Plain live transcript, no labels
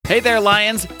Hey there,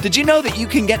 Lions! Did you know that you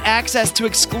can get access to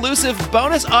exclusive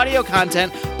bonus audio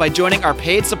content by joining our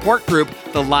paid support group,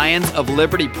 the Lions of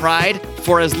Liberty Pride?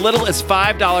 For as little as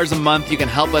 $5 a month, you can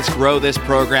help us grow this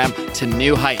program to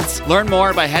new heights. Learn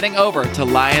more by heading over to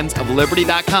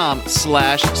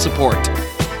lionsofliberty.com/support.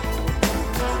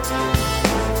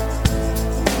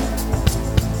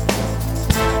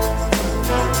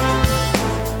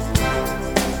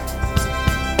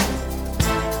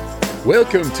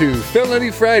 Welcome to Felony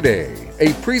Friday,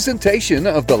 a presentation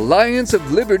of the Lions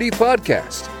of Liberty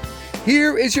podcast.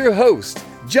 Here is your host,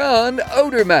 John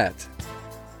Odermatt.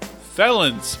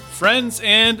 Felons, friends,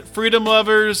 and freedom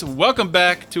lovers, welcome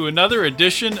back to another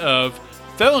edition of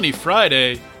Felony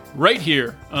Friday right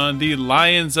here on the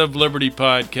Lions of Liberty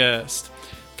podcast.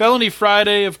 Felony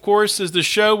Friday, of course, is the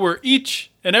show where each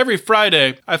and every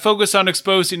Friday I focus on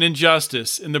exposing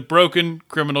injustice in the broken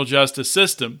criminal justice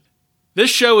system. This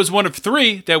show is one of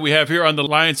three that we have here on the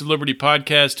Lions of Liberty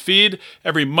podcast feed.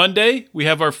 Every Monday, we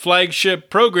have our flagship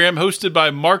program hosted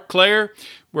by Mark Clare,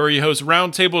 where he hosts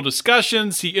roundtable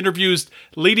discussions. He interviews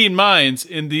leading minds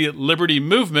in the Liberty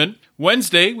movement.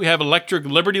 Wednesday, we have Electric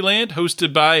Liberty Land,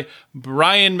 hosted by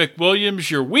Brian McWilliams,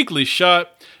 your weekly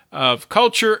shot of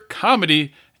culture,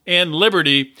 comedy, and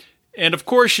liberty. And of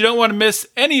course, you don't want to miss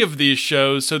any of these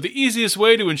shows, so the easiest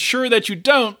way to ensure that you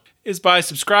don't is by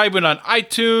subscribing on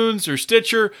iTunes or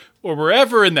Stitcher or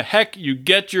wherever in the heck you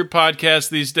get your podcasts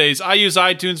these days. I use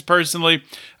iTunes personally.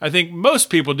 I think most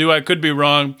people do. I could be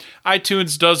wrong.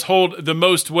 iTunes does hold the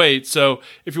most weight. So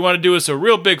if you want to do us a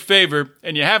real big favor,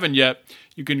 and you haven't yet,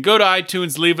 you can go to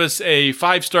iTunes, leave us a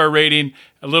 5-star rating,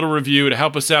 a little review to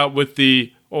help us out with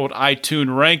the old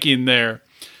iTunes ranking there.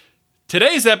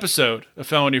 Today's episode of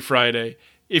Felony Friday,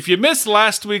 if you missed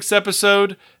last week's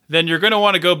episode, then you're going to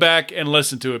want to go back and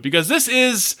listen to it, because this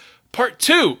is part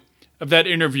 2 of that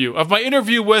interview, of my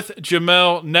interview with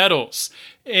Jamel Nettles.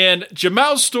 And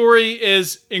Jamel's story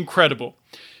is incredible.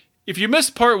 If you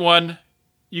missed part 1,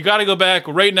 you got to go back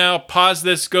right now, pause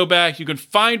this, go back. You can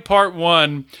find part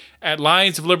 1 at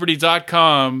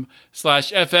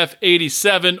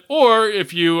lionsofliberty.com/FF87, or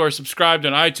if you are subscribed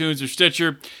on iTunes or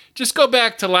Stitcher, just go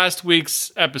back to last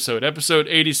week's episode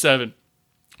 87.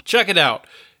 Check it out.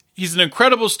 He's an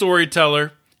incredible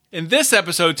storyteller. In this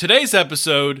episode, today's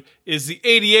episode, is the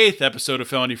 88th episode of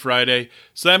Felony Friday.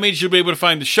 So that means you'll be able to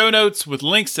find the show notes with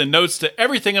links and notes to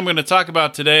everything I'm going to talk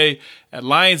about today at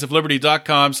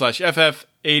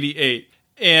lionsofliberty.com/FF88.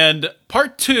 And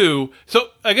part 2,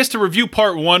 so I guess to review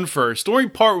part 1 first. During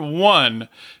part 1,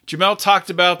 Jamel talked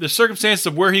about the circumstances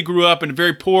of where he grew up in a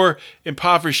very poor,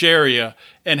 impoverished area,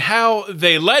 and how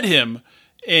they led him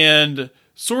and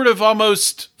sort of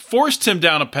almost forced him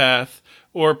down a path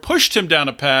or pushed him down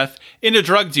a path into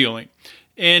drug dealing.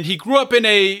 And he grew up in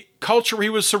a culture where he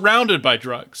was surrounded by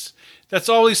drugs. That's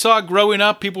all he saw growing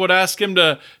up. People would ask him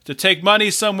to take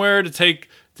money somewhere, to take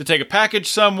a package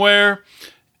somewhere,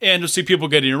 and to see people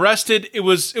getting arrested. It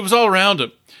was all around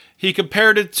him. He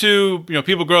compared it to,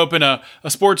 people grow up in a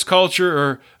sports culture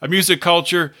or a music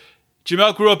culture.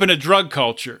 Jamel grew up in a drug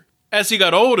culture. As he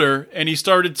got older and he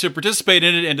started to participate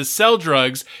in it and to sell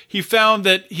drugs, he found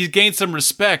that he gained some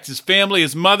respect. His family,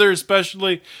 his mother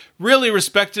especially, really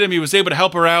respected him. He was able to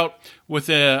help her out with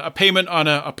a payment on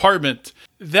an apartment.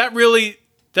 That really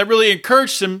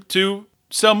encouraged him to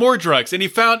sell more drugs, and he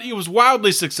found he was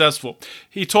wildly successful.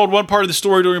 He told one part of the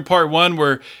story during part 1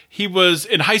 where he was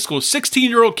in high school,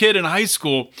 16-year-old kid in high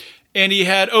school, and he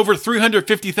had over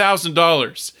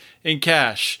 $350,000 in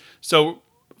cash. So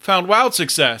found wild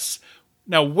success.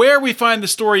 Now, where we find the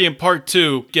story in part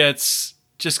 2 gets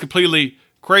just completely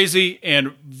crazy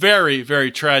and very, very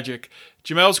tragic.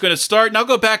 Jamel's going to start, and I'll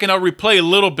go back and I'll replay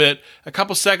a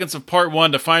couple seconds of part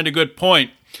 1 to find a good point.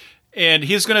 And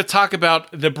he's going to talk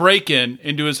about the break-in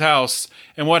into his house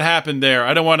and what happened there.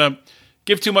 I don't want to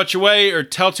give too much away or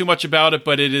tell too much about it,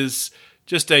 but it is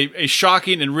just a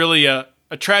shocking and really a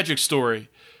tragic story.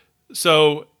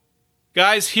 So,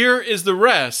 guys, here is the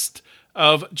rest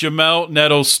of Jamel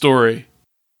Nettles' story.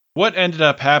 What ended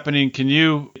up happening? Can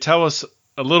you tell us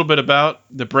a little bit about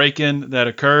the break-in that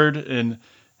occurred and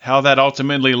how that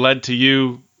ultimately led to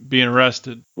you being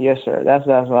arrested? Yes, sir. That's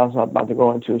what I was about to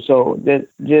go into. So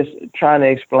just trying to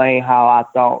explain how I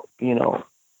thought,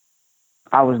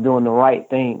 I was doing the right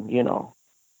thing,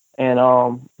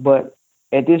 And but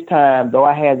at this time, though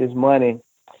I had this money,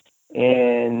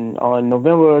 and on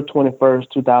November 21st,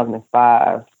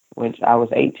 2005, which I was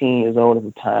 18 years old at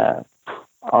the time,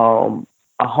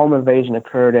 a home invasion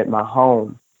occurred at my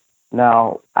home.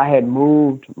 Now, I had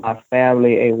moved my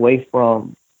family away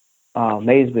from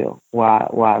Maysville, where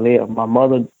I live. My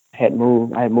mother had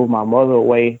moved. I had moved my mother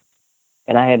away,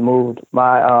 and I had moved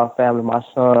my family, my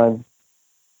son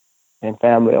and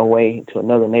family, away to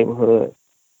another neighborhood,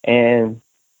 and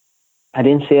I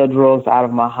didn't sell drugs out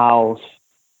of my house,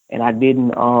 and I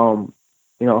didn't,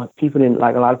 people didn't,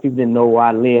 like, a lot of people didn't know where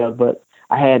I lived, but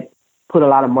I had put a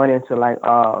lot of money into, like,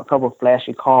 a couple of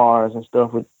flashy cars and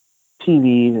stuff with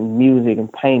TVs and music and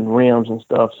paint rims and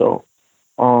stuff. So,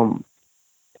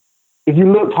 if you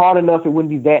looked hard enough, it wouldn't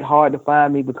be that hard to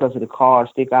find me because of the cars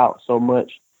stick out so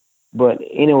much. But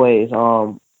anyways,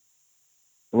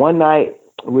 one night,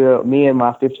 me and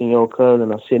my 15-year-old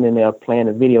cousin are sitting in there playing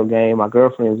a video game. My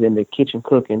girlfriend's in the kitchen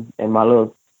cooking, and my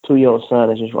little 2-year-old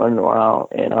son is just running around.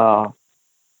 And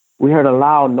we heard a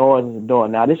loud noise at the door.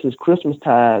 Now, this is Christmas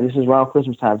time. This is around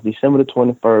Christmas time. It's December the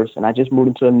 21st, and I just moved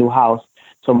into a new house.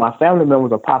 So my family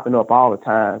members are popping up all the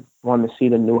time, wanting to see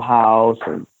the new house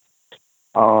and,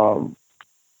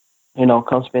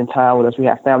 come spend time with us. We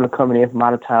have family coming in from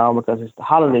out of town because it's the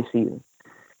holiday season.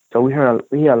 So we hear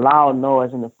a loud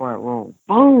noise in the front room.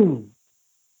 Boom!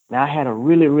 Now, I had a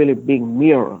really, really big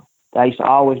mirror that I used to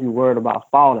always be worried about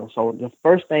falling. So the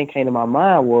first thing came to my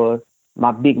mind was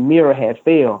my big mirror had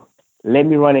failed. Let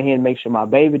me run in here and make sure my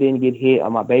baby didn't get hit or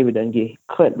my baby doesn't get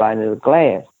cut by any of the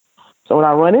glass. So when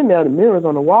I run in there, the mirror's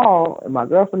on the wall, and my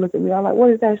girlfriend looked at me. I'm like,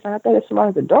 what is that? I thought it's somebody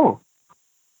at the door.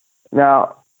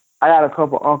 Now, I got a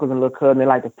couple of uncles and little cousins. They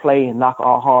like to play and knock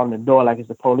all hard on the door like it's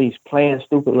the police, playing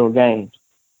stupid little games.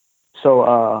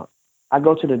 So I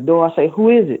go to the door. I say, who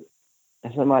is it?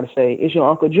 And somebody say, it's your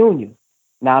Uncle Junior.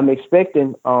 Now, I'm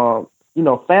expecting,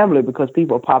 family, because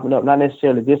people are popping up, not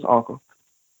necessarily this uncle.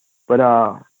 But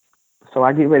so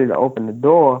I get ready to open the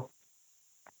door,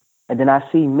 and then I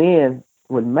see men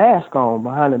with masks on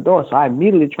behind the door. So I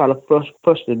immediately try to force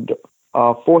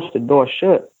the door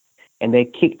shut, and they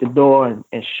kick the door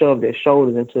and shove their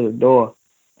shoulders into the door.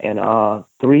 And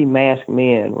 3 masked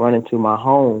men run into my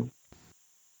home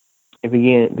and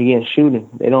begin shooting.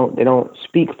 They don't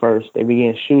speak first. They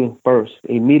begin shooting first.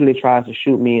 He immediately tries to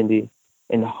shoot me in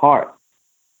the heart,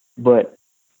 but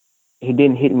he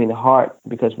didn't hit me in the heart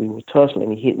because we were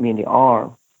tussling. He hit me in the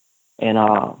arm, and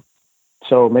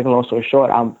so making a long story short,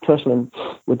 I'm tussling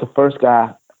with the first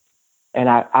guy, and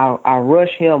I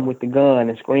rush him with the gun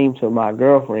and scream to my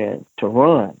girlfriend to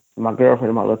run. My girlfriend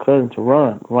and my little cousin to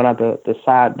run out the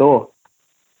side door,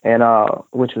 and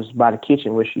which was by the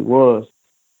kitchen where she was.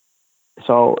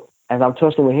 So as I'm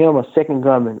tussling with him, a second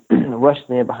gunman rushes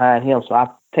in behind him. So I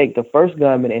take the first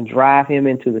gunman and drive him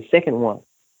into the second one.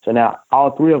 So now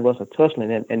all 3 of us are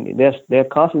tussling, and they're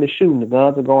constantly shooting. The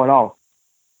guns are going off,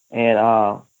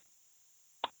 and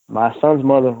my son's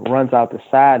mother runs out the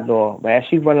side door. But as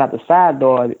she's running out the side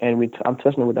door, and I'm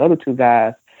tussling with the other 2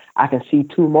 guys, I can see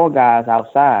 2 more guys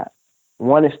outside.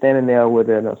 One is standing there with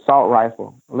an assault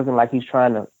rifle, looking like he's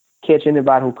trying to catch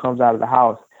anybody who comes out of the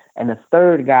house. And the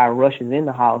third guy rushes in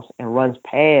the house and runs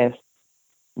past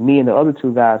me and the other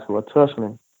 2 guys who are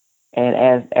tussling.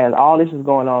 And as all this is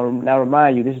going on, now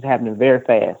remind you, this is happening very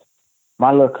fast.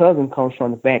 My little cousin comes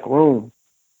from the back room.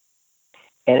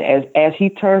 And as he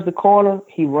turns the corner,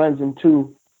 he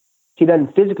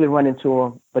doesn't physically run into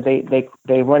him, but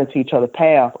they run into each other's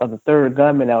path of the third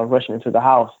gunman that was rushing into the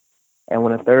house. And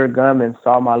when the third gunman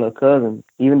saw my little cousin,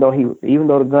 even though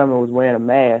the gunman was wearing a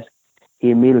mask, he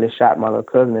immediately shot my little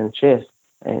cousin in the chest,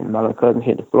 and my little cousin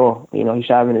hit the floor. He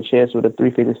shot him in the chest with a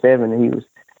 .357, and he was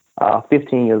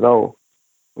 15 years old.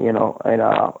 And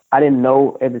I didn't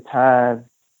know at the time.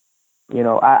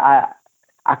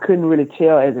 I couldn't really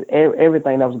tell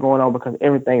everything that was going on because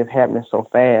everything is happening so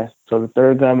fast. So the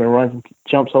third gunman runs and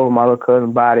jumps over my little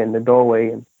cousin's body in the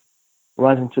doorway and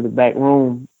runs into the back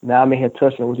room. Now I'm in here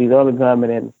tussling with these other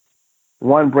gunmen, and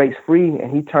one breaks free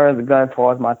and he turns the gun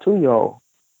towards my 2-year-old.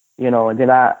 And then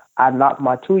I knocked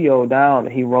my 2-year-old down,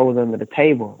 and he rolls under the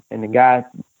table, and the guy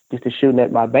just is shooting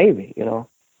at my baby.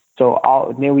 So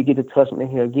then we get to tussling in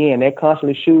here again. They're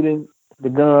constantly shooting the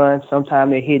gun.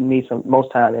 Sometimes they're hitting me.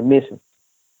 Most times they're missing.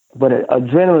 But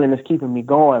adrenaline is keeping me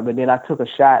going. But then I took a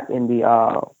shot in the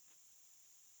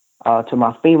to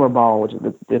my femur bone, which is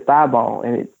the thigh bone,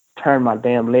 and it turned my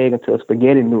damn leg into a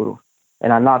spaghetti noodle.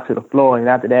 And I knocked to the floor. And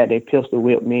after that, they pistol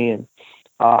whipped me. And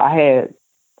I had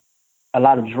a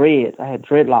lot of dreads. I had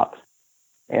dreadlocks,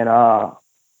 and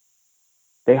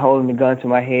they holding the gun to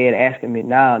my head, asking me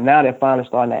now they're finally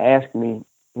starting to ask me,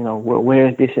 where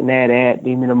is this and that at?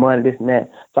 Give me the money, this and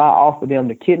that. So I offered them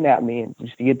to kidnap me and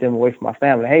just to get them away from my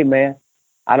family. Hey man,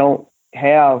 I don't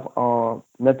have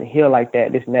nothing here like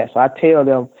that, this and that. So I tell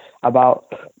them about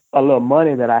a little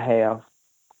money that I have,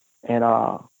 and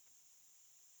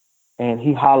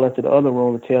he hollered to the other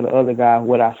room to tell the other guy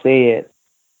what I said.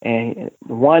 And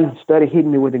one started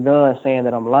hitting me with the gun, saying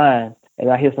that I'm lying. And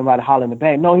I hear somebody holler in the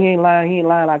back, no, he ain't lying,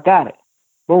 I got it.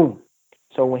 Boom.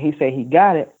 So when he said he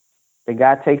got it, the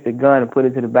guy takes the gun and put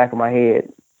it to the back of my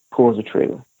head, pulls the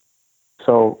trigger.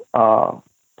 So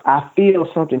I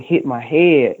feel something hit my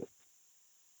head,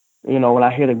 when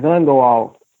I hear the gun go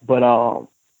off. But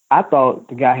I thought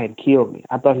the guy had killed me.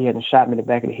 I thought he had shot me in the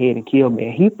back of the head and killed me.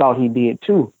 And he thought he did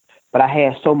too. But I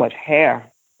had so much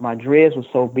hair. My dreads was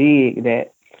so big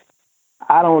that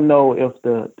I don't know if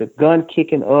the gun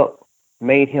kicking up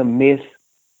made him miss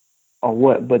or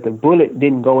what, but the bullet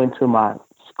didn't go into my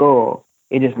skull.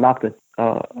 It just knocked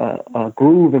a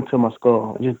groove into my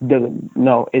skull. It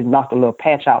it knocked a little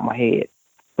patch out my head,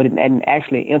 but it didn't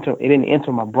actually enter. It didn't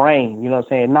enter my brain. You know what I'm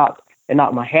saying? It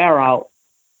knocked my hair out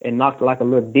and knocked like a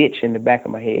little ditch in the back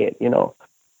of my head. And I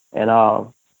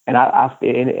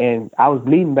was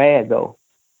bleeding bad though,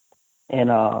 and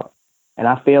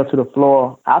I fell to the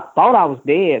floor. I thought I was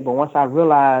dead, but once I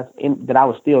realized that I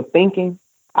was still thinking,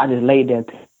 I just laid there and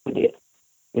dead.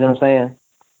 You know what I'm saying?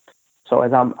 So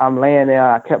as I'm laying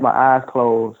there, I kept my eyes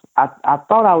closed. I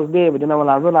thought I was dead, but then when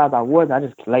I realized I wasn't, I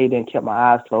just laid there and kept my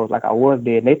eyes closed like I was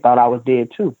dead. And they thought I was dead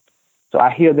too. So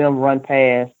I hear them run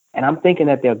past, and I'm thinking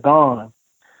that they're gone.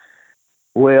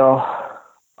 Well,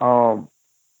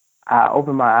 I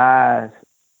open my eyes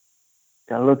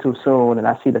a little too soon, and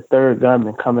I see the third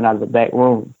gunman coming out of the back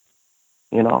room,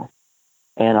 and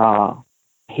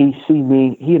he see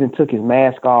me. He even took his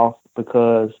mask off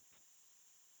because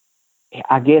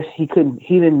I guess he didn't,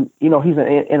 he's in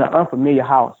an unfamiliar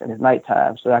house and it's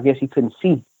nighttime. So I guess he couldn't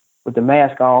see with the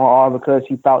mask on, or because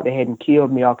he thought they hadn't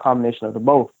killed me, or a combination of the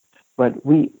both. But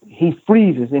he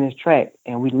freezes in his track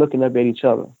and we looking up at each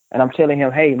other. And I'm telling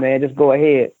him, hey man, just go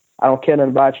ahead. I don't care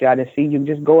nothing about you. I didn't see you.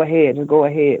 Just go ahead.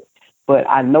 But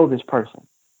I know this person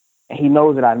and he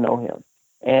knows that I know him.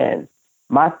 And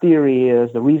my theory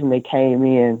is the reason they came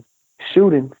in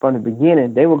shooting from the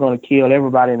beginning, they were going to kill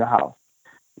everybody in the house.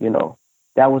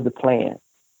 That was the plan.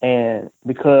 And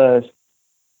because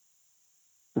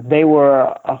they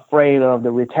were afraid of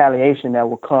the retaliation that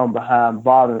would come behind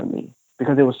bothering me,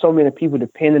 because there were so many people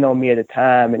depending on me at the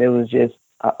time, and it was just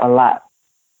a lot.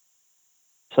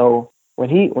 So when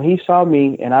he saw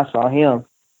me and I saw him,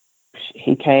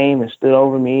 he came and stood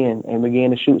over me and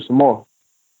began to shoot some more,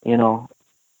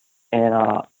 And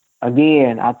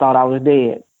again, I thought I was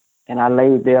dead, and I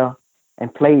laid there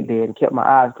and played dead and kept my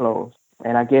eyes closed.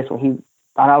 And I guess when he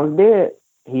thought I was dead,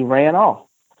 he ran off,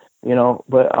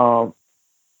 But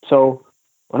so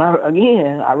when I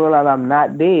realized I'm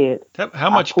not dead. How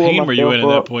much pain were you in at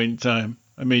that point in time?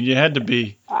 I mean, you had to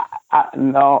be.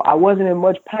 No, I wasn't in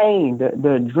much pain. The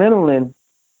adrenaline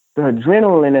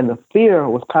and the fear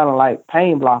was kind of like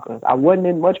pain blockers. I wasn't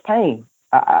in much pain.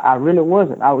 I really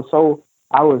wasn't. I'm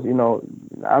not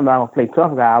gonna play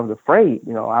tough guy. I was afraid.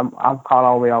 I'm caught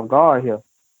all the way off guard here,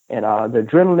 and the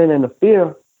adrenaline and the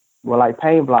fear were like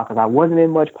pain blockers. I wasn't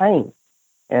in much pain,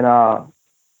 and I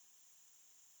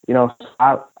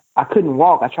couldn't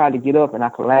walk. I tried to get up and I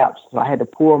collapsed. So I had to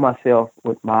pull myself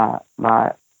with my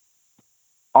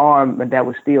arm that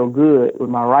was still good, with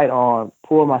my right arm,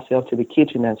 pull myself to the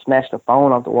kitchen and snatch the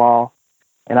phone off the wall.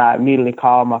 And I immediately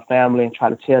called my family and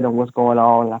tried to tell them what's going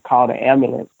on. And I called the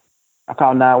ambulance. I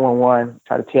called 911,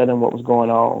 tried to tell them what was going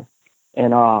on.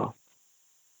 And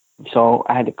so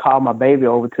I had to call my baby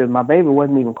over to my baby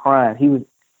wasn't even crying. He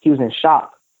was in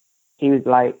shock. He was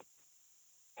like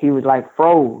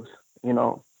froze,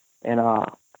 and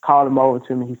called him over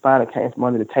to me. He finally came from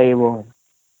under the table and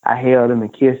I held him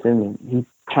and kissed him, and he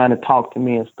trying to talk to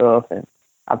me and stuff. And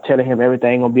I'm telling him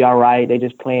everything gonna be all right. They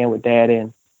just playing with daddy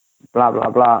and blah, blah,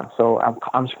 blah. So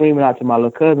I'm screaming out to my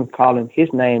little cousin, calling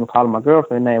his name, calling my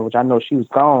girlfriend's name, which I know she was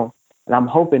gone. And I'm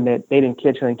hoping that they didn't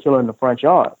catch her and kill her in the front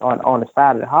yard on the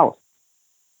side of the house.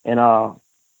 And I'm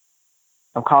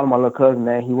calling my little cousin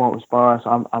name. He won't respond. So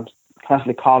I'm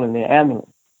constantly calling the ambulance.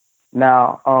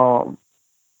 Now,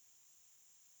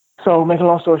 so make a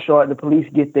long story short, the police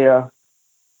get there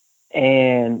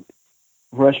and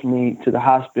rush me to the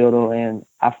hospital. And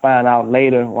I find out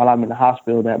later while I'm in the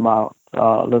hospital that my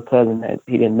little cousin, that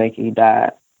he didn't make it. He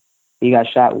died. He got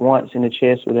shot once in the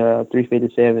chest with a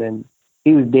 .357, and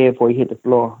he was dead before he hit the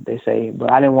floor, they say.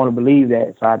 But I didn't want to believe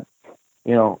that. So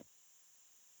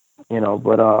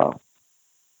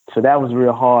so that was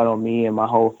real hard on me and my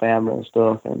whole family and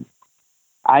stuff. And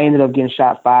I ended up getting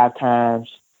shot 5 times.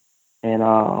 And,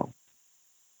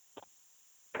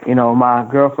 my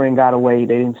girlfriend got away.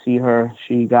 They didn't see her.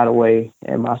 She got away.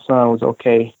 And my son was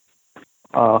okay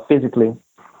physically.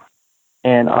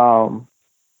 And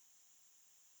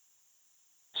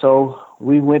so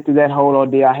we went through that whole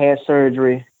ordeal. I had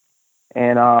surgery.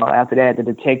 And after that, the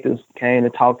detectives came to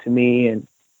talk to me. And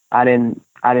I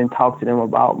didn't talk to them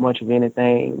about much of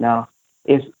anything. Now,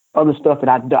 it's other stuff that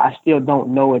I still don't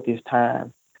know at this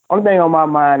time. Only thing on my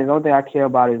mind is, the only thing I care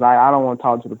about is, like, I don't want to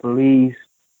talk to the police.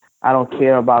 I don't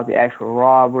care about the actual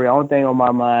robbery. Only thing on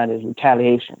my mind is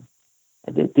retaliation.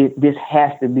 This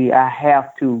has to be, I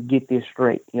have to get this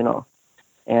straight, you know.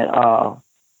 And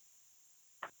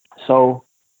so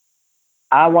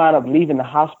I wound up leaving the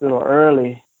hospital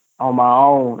early on my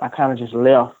own. I kind of just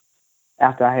left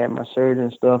after I had my surgery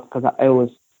and stuff, because it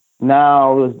was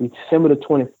December the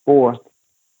 24th.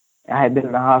 I had been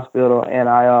in the hospital, and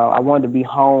I wanted to be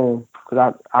home because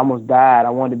I almost died. I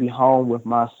wanted to be home with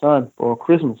my son for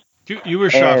Christmas. You were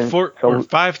shot 4 or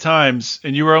 5 times,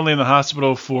 and you were only in the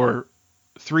hospital for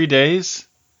 3 days?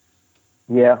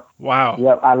 Yeah. Wow.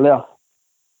 Yep, I left.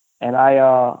 And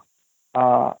I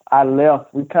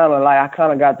left. I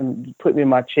kind of got them put me in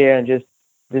my chair and just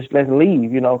let's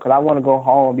leave, you know, because I want to go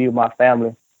home and be with my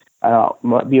family,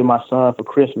 be with my son for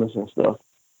Christmas and stuff,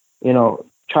 you know,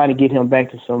 trying to get him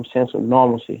back to some sense of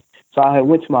normalcy. So I had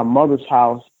went to my mother's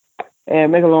house,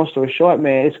 and make a long story short,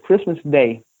 man, it's Christmas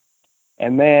Day,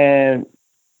 and man,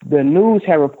 the news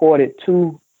had reported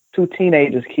two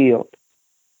teenagers killed,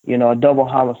 you know, a double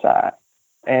homicide.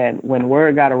 And when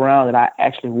word got around that I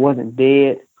actually wasn't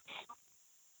dead,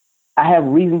 I have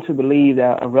reason to believe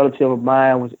that a relative of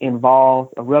mine was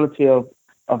involved. A relative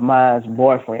of mine's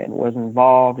boyfriend was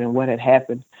involved in what had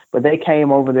happened. But they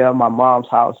came over there at my mom's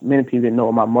house. Many people didn't know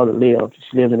where my mother lived.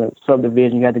 She lived in a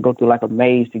subdivision. You had to go through like a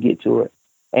maze to get to it.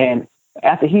 And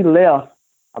after he left,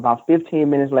 about 15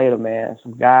 minutes later, man,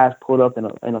 some guys pulled up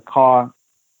in a car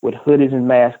with hoodies and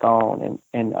masks on,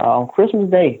 and on Christmas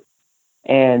Day,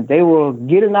 and they were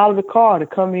getting out of the car to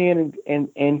come in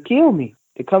and kill me,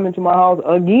 to come into my house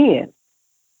again,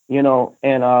 you know.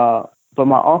 And but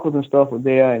my uncles and stuff were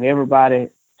there, and everybody.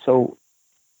 So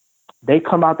they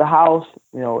come out the house,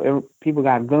 you know. People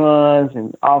got guns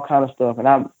and all kind of stuff, and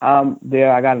I'm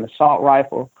there. I got an assault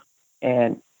rifle,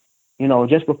 and you know,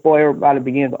 just before everybody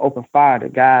begins to open fire, the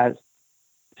guys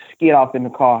skid off in the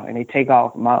car and they take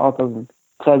off. My uncles and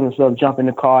cousins and stuff jump in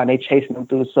the car and they chasing them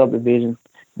through the subdivision.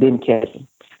 Didn't catch them,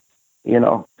 you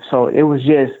know. So it was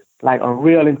just like a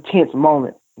real intense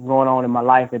moment going on in my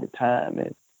life at the time.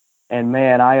 And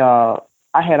man, I was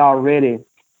already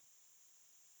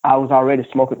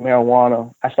smoking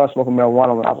marijuana. I started smoking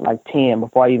marijuana when I was like 10,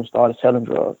 before I even started selling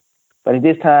drugs. But at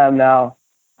this time now,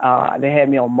 they had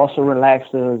me on muscle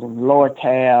relaxers and lower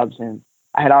tabs, and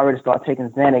I had already started taking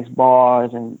Xanax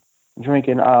bars and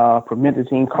drinking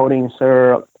promethazine codeine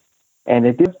syrup. And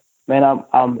at this, man,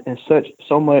 I'm in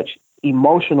so much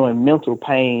emotional and mental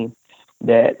pain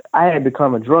that I had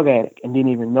become a drug addict and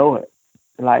didn't even know it.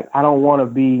 Like, I don't want to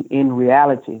be in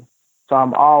reality, so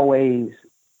I'm always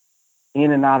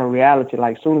in and out of reality.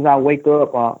 Like, as soon as I wake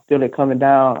up, I feel it coming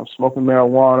down. I'm smoking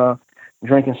marijuana,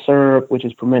 drinking syrup, which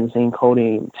is promethazine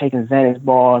codeine, taking Xanax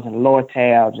bars and lower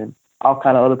tabs and all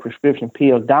kind of other prescription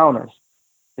pills, downers.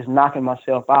 Just knocking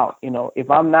myself out. You know, if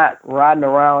I'm not riding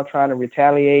around trying to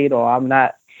retaliate, or I'm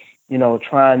not, you know,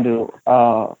 trying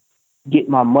to get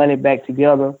my money back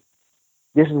together,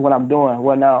 this is what I'm doing.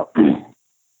 Well, now,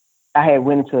 I had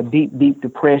went into a deep, deep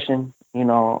depression. You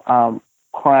know, I'm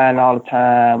crying all the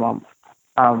time.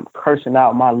 I'm cursing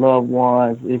out my loved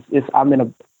ones. I'm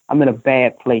in a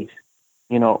bad place.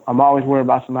 You know, I'm always worried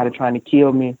about somebody trying to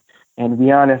kill me. And to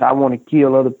be honest, I want to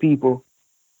kill other people,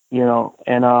 you know.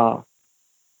 And I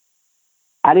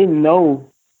didn't know,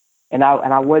 and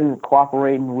I wasn't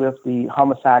cooperating with the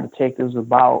homicide detectives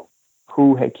about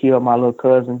who had killed my little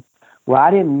cousin. Well,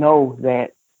 I didn't know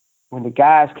that when the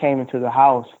guys came into the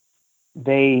house,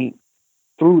 they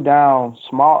threw down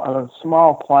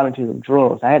small quantities of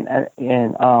drugs.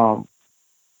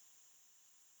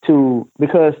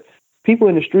 Because people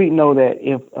in the street know that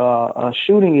if a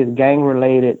shooting is gang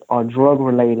related or drug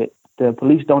related, the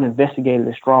police don't investigate it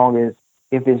as strong as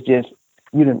if it's just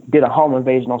you did a home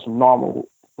invasion on some normal,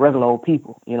 regular old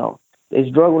people. You know, it's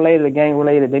drug related or gang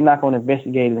related. They're not going to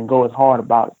investigate it and go as hard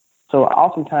about it. So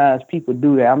oftentimes people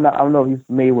do that. I don't know if you're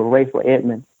familiar with Rayful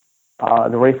Edmond, the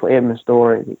Rayful Edmond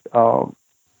story.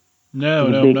 No,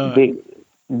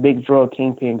 Big drug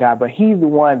kingpin guy, but he's the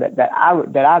one that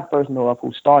I first know of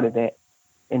who started that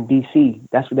in D.C.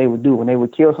 That's what they would do when they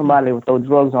would kill somebody. They would throw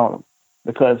drugs on them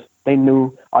because they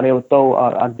knew, or they would throw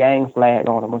a gang flag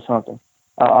on them or something,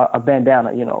 a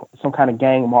bandana, you know, some kind of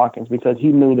gang markings, because he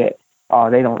knew that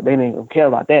they didn't even care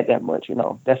about that much, you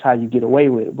know. That's how you get away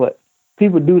with it. But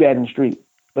people do that in the street.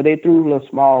 But they threw little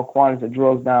small quantities of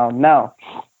drugs down. Now,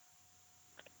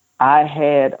 I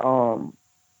had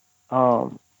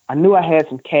I knew I had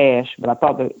some cash, but I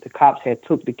thought the cops had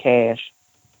took the cash,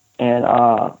 and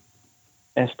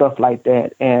and stuff like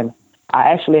that. And I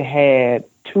actually had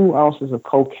 2 ounces of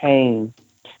cocaine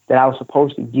that I was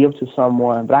supposed to give to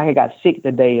someone, but I had got sick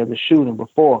the day of the shooting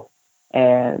before,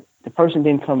 and the person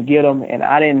didn't come get them, and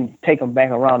I didn't take them back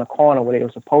around the corner where they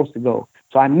were supposed to go.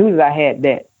 So I knew that I had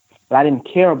that, but I didn't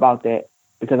care about that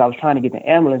because I was trying to get the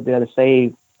ambulance there to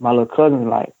save my little cousin's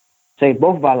life, save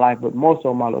both of our life, but more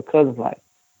so my little cousin's life.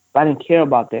 But I didn't care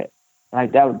about that.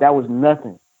 Like that was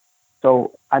nothing.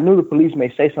 So I knew the police may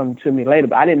say something to me later,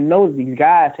 but I didn't know these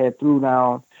guys had threw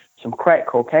down some crack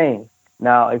cocaine.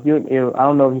 Now, if I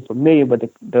don't know if you're familiar, but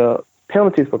the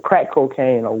penalties for crack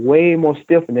cocaine are way more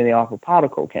stiffer than they are for powder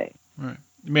cocaine. Right.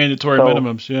 Mandatory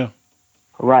minimums, yeah.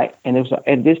 Right. And it was,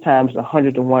 at this time, it's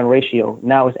 100-to-1 ratio.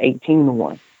 Now it's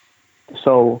 18-to-1.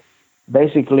 So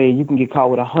basically, you can get caught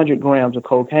with 100 grams of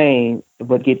cocaine,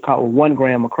 but get caught with 1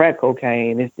 gram of crack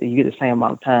cocaine, you get the same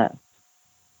amount of time.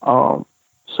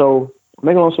 So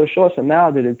make a long story short, so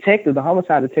now the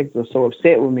homicide detective was so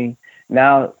upset with me.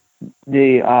 Now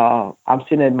I'm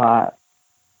sitting at my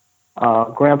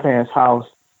grandparents' house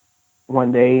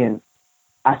one day, and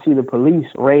I see the police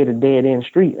raid a dead-end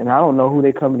street, and I don't know who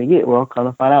they're coming to get. Well, come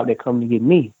to find out, they're coming to get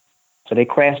me. So they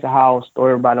crashed the house, throw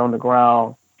everybody on the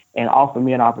ground, and offered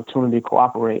me an opportunity to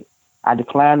cooperate. I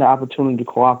declined the opportunity to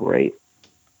cooperate,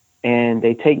 and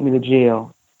they take me to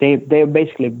jail. They're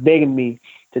basically begging me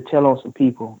to tell on some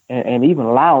people, and even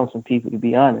lie on some people, to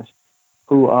be honest,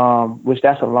 which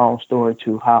that's a long story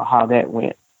too, how that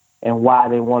went and why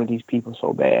they wanted these people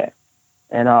so bad.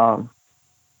 And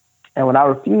when I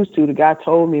refused to, the guy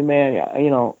told me, man,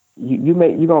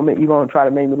 you're gonna try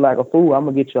to make me look like a fool. I'm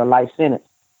gonna get you a life sentence.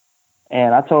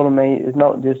 And I told him, man,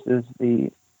 this is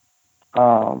the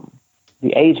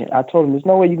agent. I told him, there's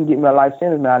no way you can get me a life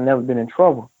sentence, man. I've never been in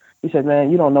trouble. He said,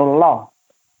 man, you don't know the law.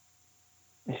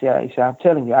 He said, I'm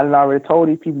telling you, I done already told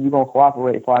these people you're gonna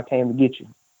cooperate before I came to get you.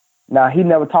 Now, he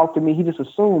never talked to me. He just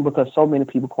assumed because so many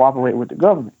people cooperate with the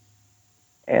government.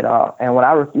 And when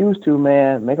I refused to,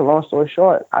 man, make a long story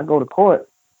short, I go to court.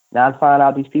 Now I find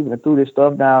out these people that threw this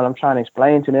stuff down. I'm trying to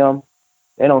explain to them.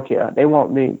 They don't care. They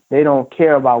want me. They don't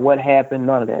care about what happened,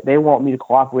 none of that. They want me to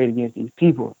cooperate against these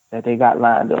people that they got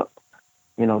lined up.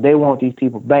 They want these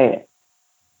people bad.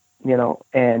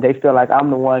 And they feel like I'm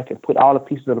the one that can put all the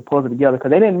pieces of the puzzle together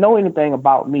because they didn't know anything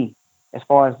about me as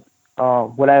far as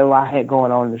whatever I had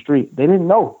going on in the street. They didn't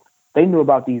know. They knew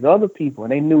about these other people,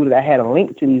 and they knew that I had a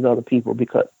link to these other people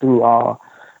because through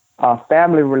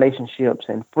family relationships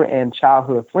and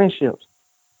childhood friendships.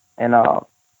 And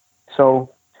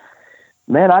so,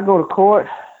 man, I go to court,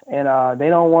 and they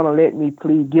don't want to let me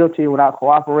plead guilty without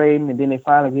cooperating. And then they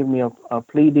finally give me a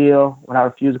plea deal when I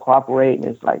refuse to cooperate, and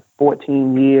it's like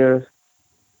 14 years.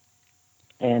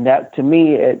 And that, to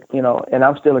me, and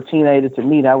I'm still a teenager, to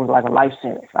me, that was like a life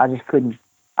sentence.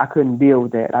 I couldn't deal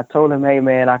with that. I told them, hey,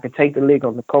 man, I could take the lick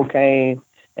of the cocaine.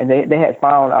 And they had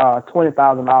found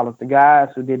 $20,000. The guys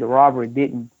who did the robbery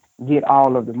didn't get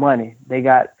all of the money.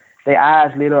 Their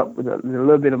eyes lit up with the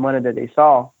little bit of money that they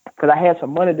saw. Because I had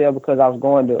some money there because I was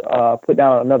going to put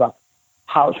down another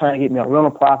house, trying to get me a rental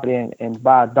property and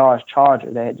buy a Dodge Charger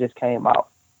that had just came out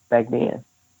back then.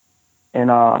 And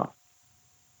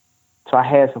so I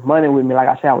had some money with me. Like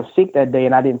I said, I was sick that day,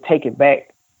 and I didn't take it back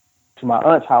to my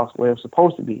aunt's house where it was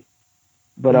supposed to be.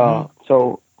 But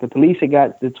so the police had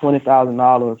got the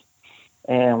 $20,000,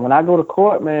 and when I go to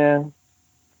court, man,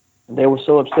 they were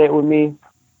so upset with me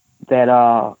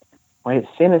that when it's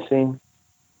sentencing,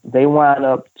 they wound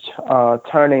up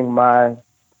turning my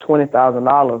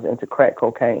 $20,000 into crack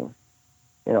cocaine.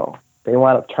 They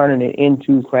wound up turning it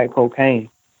into crack cocaine.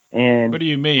 And what do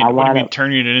you mean? What do you mean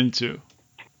turning it into?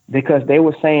 Because they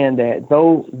were saying that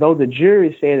though the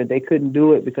jury said that they couldn't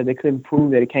do it because they couldn't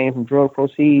prove that it came from drug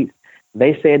proceeds,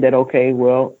 they said that, okay,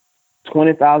 well,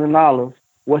 $20,000,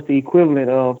 what's the equivalent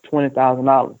of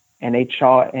 $20,000?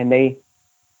 And they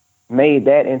made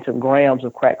that into grams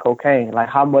of crack cocaine. Like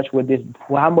how much would this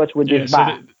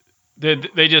buy? So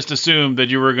they just assumed that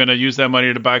you were going to use that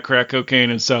money to buy crack cocaine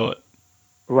and sell it.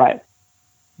 Right.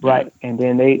 Right. And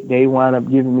then they wound up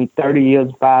giving me 30 years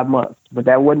and 5 months. But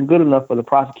that wasn't good enough for the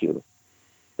prosecutor.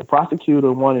 The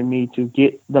prosecutor wanted me to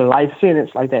get the life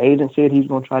sentence like the agent said he was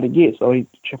going to try to get. So he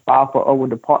filed for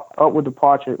upward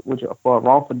departure, which for a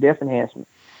wrongful death enhancement,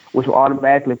 which will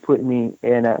automatically put me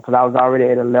in, because I was already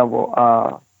at a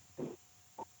level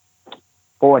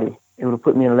 40. It would have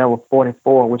put me in a level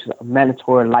 44, which is a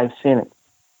mandatory life sentence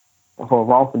for a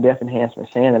wrongful death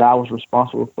enhancement, saying that I was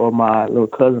responsible for my little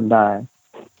cousin dying.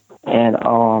 And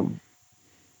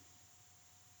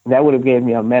that would have gave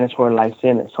me a mandatory life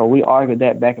sentence. So we argued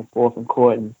that back and forth in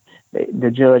court, and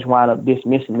the judge wound up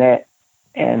dismissing that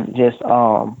and just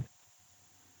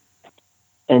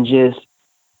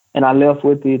and I left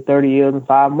with the 30 years and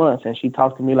 5 months. And she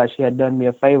talked to me like she had done me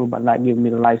a favor by not giving me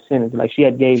the life sentence. Like she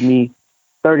had gave me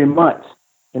 30 months,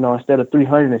 instead of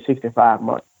 365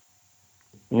 months,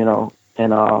 and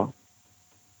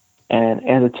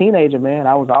as a teenager, man,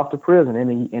 I was off to prison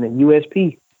in a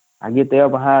USP. I get there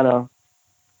behind a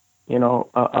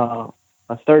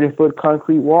 30-foot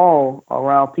concrete wall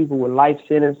around people with life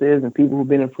sentences and people who've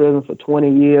been in prison for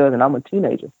 20 years, and I'm a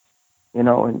teenager,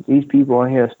 and these people are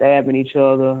here stabbing each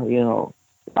other,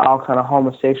 all kind of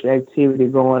homosexual activity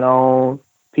going on.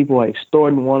 People are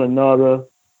extorting one another.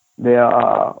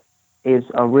 It's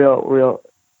a real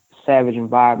savage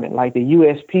environment. Like the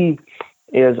USP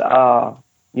is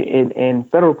in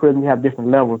federal prison, you have different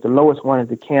levels. The lowest one is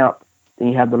the camp. Then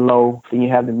you have the low. Then you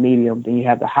have the medium. Then you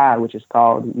have the high, which is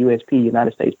called the USP,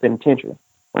 United States Penitentiary.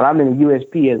 Well, I'm in the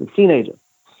USP as a teenager,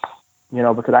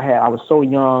 because I was so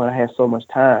young and I had so much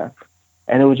time,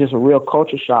 and it was just a real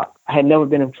culture shock. I had never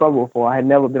been in trouble before. I had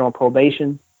never been on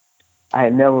probation. I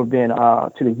had never been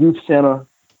to the youth center.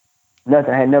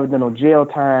 Nothing. I had never done no jail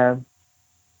time.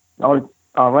 The only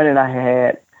running I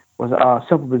had was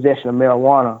simple possession of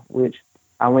marijuana, which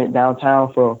I went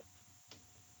downtown for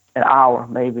an hour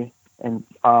maybe and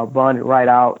bonded right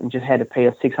out and just had to pay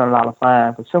a $600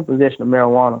 fine for simple possession of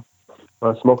marijuana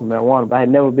or smoking marijuana. But I had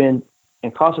never been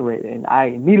incarcerated, and I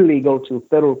immediately go to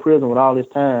federal prison with all this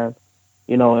time,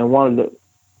 in one of the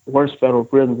worst federal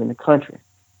prisons in the country,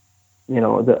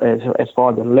 as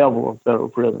far as the level of federal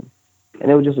prison. And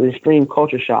it was just an extreme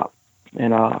culture shock.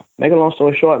 And make a long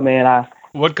story short, man,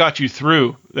 What got you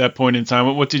through that point in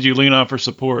time? What did you lean on for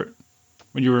support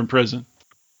when you were in prison?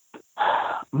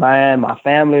 Man, my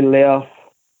family left.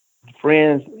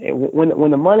 Friends, when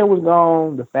the money was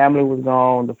gone, the family was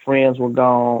gone, the friends were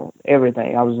gone,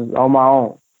 everything. I was just on my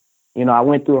own. I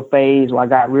went through a phase where I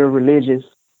got real religious,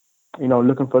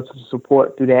 looking for some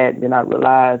support through that. Then I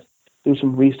realized through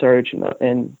some research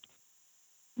and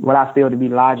what I feel to be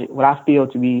logic,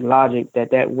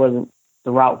 that wasn't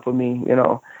the route for me,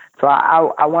 So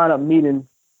I wound up meeting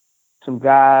some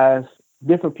guys.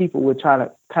 Different people were trying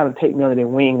to kind of take me under their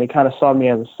wing. They kind of saw me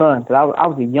as a son because I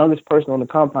was the youngest person on the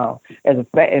compound. And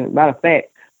matter of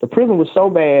fact, the prison was so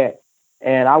bad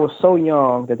and I was so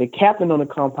young that the captain on the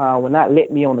compound would not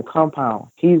let me on the compound.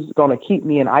 He's going to keep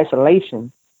me in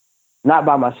isolation, not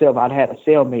by myself. I'd had a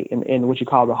cellmate in what you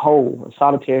call the hole, in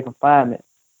solitary confinement,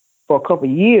 for a couple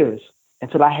of years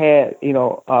until I had,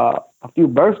 a few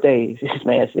birthdays, this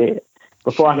man said,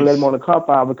 before I could let him on the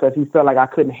compound because he felt like I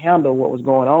couldn't handle what was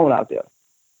going on out there,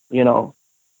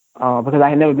 because I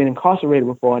had never been incarcerated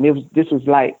before. And this was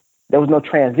like, there was no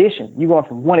transition. You're going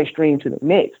from one extreme to the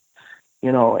next,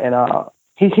 and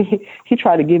he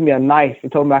tried to give me a knife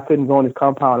and told me I couldn't go on his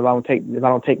compound if I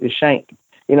don't take this shank.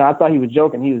 I thought he was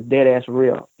joking. He was dead ass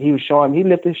real. He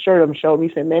lifted his shirt up and showed me,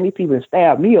 he said, man, these people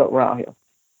stabbed me up around here.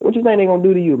 What you think they're going to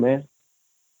do to you, man?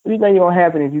 What do you think going to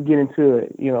happen if you get into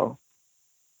it, You're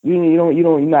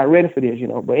not ready for this,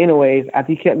 But anyways,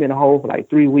 after he kept me in the hole for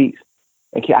like 3 weeks,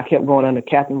 and I kept going under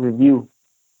captain review,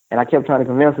 and I kept trying to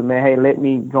convince him, man, hey, let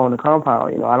me go on the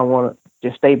compound. I don't want to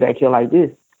just stay back here like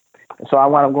this. And so I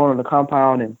wound up going on the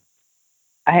compound, and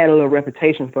I had a little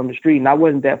reputation from the street, and I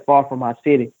wasn't that far from my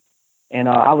city, and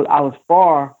I was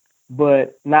far,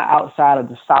 but not outside of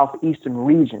the southeastern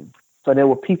region. So there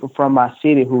were people from my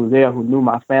city who were there who knew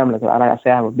my family. Like I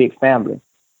said, I have a big family.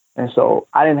 And so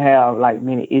I didn't have like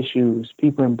many issues.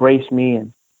 People embraced me,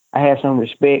 and I had some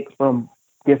respect from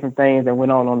different things that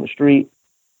went on the street.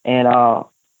 And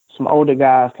some older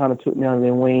guys kind of took me under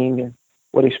their wing and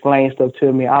would explain stuff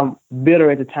to me. I'm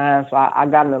bitter at the time, so I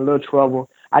got in a little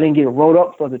trouble. I didn't get wrote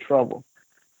up for the trouble,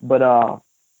 but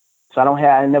so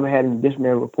I never had any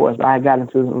disciplinary reports. But I got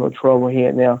into a little trouble here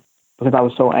and there because I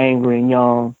was so angry and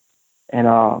young, and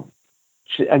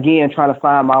again, trying to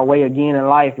find my way again in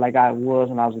life like I was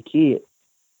when I was a kid.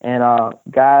 And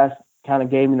guys kind of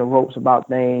gave me the ropes about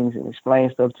things and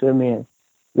explained stuff to me. And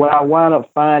what I wound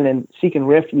up seeking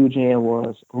refuge in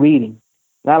was reading.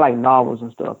 Not like novels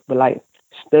and stuff, but like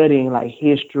studying like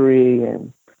history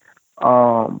and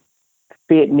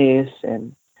fitness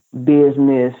and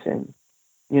business and,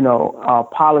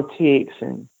 politics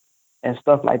and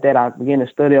stuff like that. I began to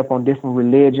study up on different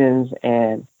religions,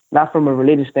 and not from a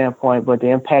religious standpoint, but the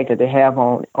impact that they have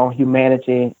on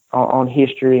humanity, on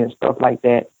history and stuff like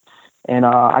that. And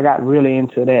I got really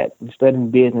into that,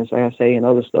 studying business, like I say, and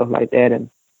other stuff like that.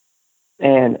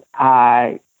 And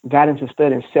I got into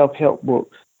studying self-help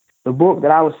books. The book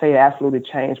that I would say absolutely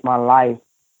changed my life,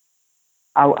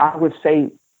 I would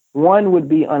say one would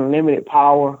be Unlimited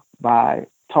Power by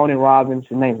Tony Robbins.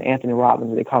 His name is Anthony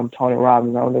Robbins. They call him Tony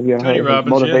Robbins. I don't know if you ever heard of his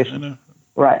motivation.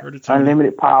 Right. Heard it too.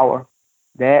 Unlimited Power.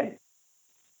 That.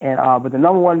 And but the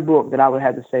number one book that I would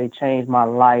have to say changed my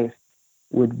life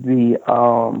would be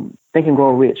Think and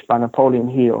Grow Rich by Napoleon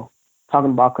Hill,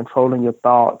 talking about controlling your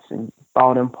thoughts and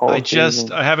thought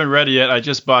impulses. I haven't read it yet. I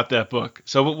just bought that book.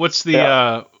 So what's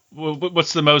the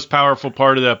what's the most powerful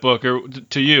part of that book, or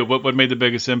to you, what made the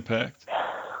biggest impact?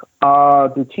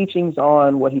 The teachings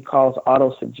on what he calls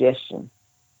autosuggestion,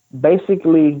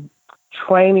 basically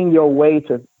training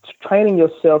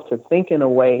yourself to think in a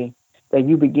way that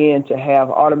you begin to have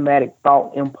automatic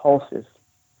thought impulses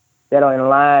that are in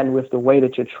line with the way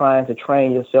that you're trying to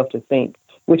train yourself to think,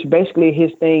 which basically his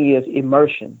thing is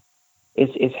immersion.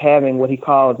 It's having what he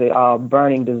calls a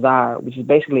burning desire, which is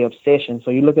basically obsession.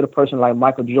 So you look at a person like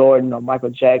Michael Jordan or Michael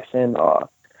Jackson, or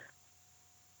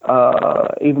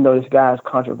even though this guy is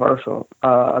controversial,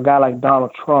 a guy like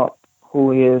Donald Trump,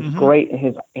 who is great in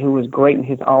his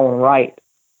own right.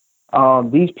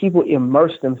 These people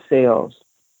immerse themselves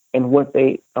in what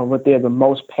they're the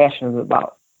most passionate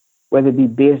about, whether it be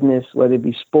business, whether it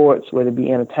be sports, whether it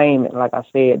be entertainment. Like I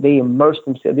said, they immerse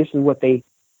themselves. This is what they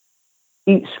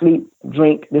eat, sleep,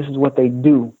 drink. This is what they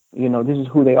do. This is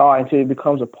who they are until it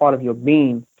becomes a part of your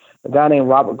being. A guy named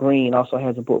Robert Greene also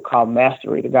has a book called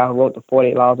Mastery. The guy who wrote the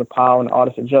 48 Laws of Power and the Art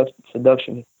of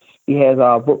Seduction. He has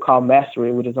a book called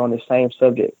Mastery, which is on the same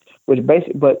subject.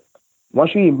 But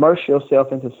once you immerse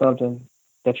yourself into something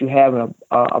that you have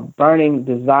a burning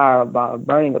desire about, a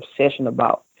burning obsession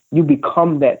about, you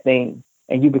become that thing,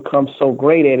 and you become so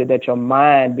great at it that your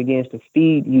mind begins to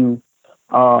feed you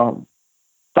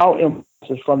thought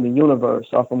impulses from the universe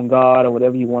or from God or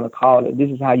whatever you want to call it. This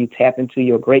is how you tap into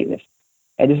your greatness,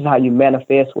 and this is how you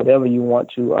manifest whatever you want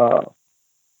to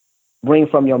bring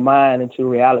from your mind into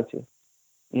reality.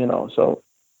 So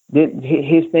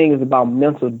his thing is about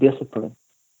mental discipline.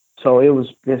 So it was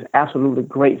just absolutely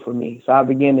great for me. So I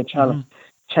began to try to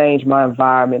change my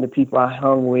environment, the people I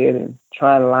hung with, and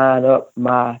try to line up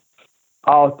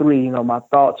all three, my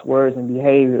thoughts, words, and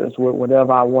behaviors with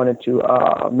whatever I wanted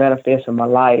to manifest in my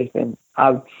life. And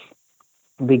I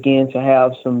began to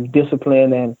have some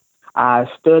discipline, and I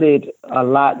studied a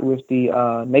lot with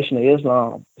the Nation of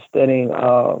Islam, studying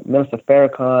Minister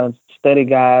Farrakhan's study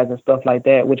guides and stuff like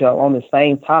that, which are on the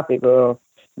same topic of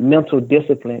mental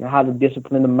discipline, how to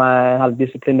discipline the mind, how to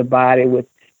discipline the body with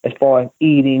as far as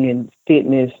eating and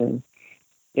fitness and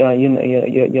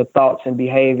your thoughts and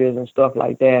behaviors and stuff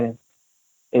like that. And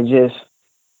it just,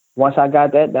 once I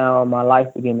got that down, my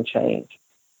life began to change.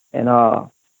 And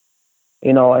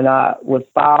and I would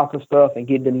file for stuff and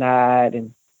get denied.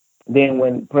 And then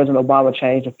when President Obama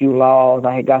changed a few laws,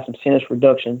 I had got some sentence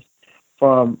reductions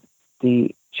from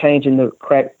the changing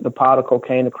the powder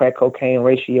cocaine to crack cocaine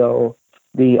ratio,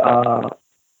 the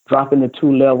dropping the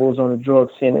 2 levels on the drug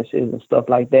sentences and stuff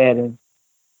like that. And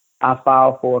I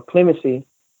filed for clemency,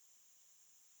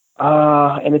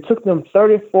 and it took them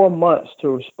 34 months to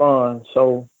respond.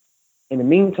 So in the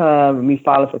meantime, me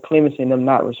filing for clemency and them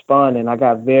not responding, I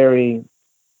got very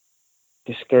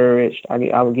discouraged.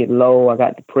 I would get low. I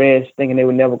got depressed, thinking they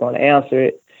were never going to answer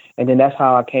it. And then that's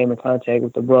how I came in contact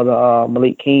with the brother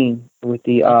Malik King, with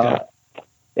the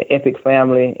Epic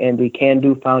family and the Can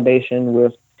Do Foundation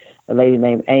with a lady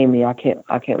named Amy. I can't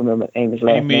remember Amy's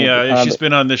last name. She's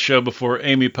been on this show before,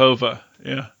 Amy Pova.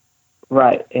 Yeah.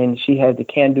 Right. And she has the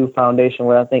Can Do Foundation,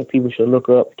 where I think people should look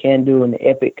up Can Do and the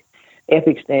Epic.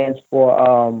 Epic stands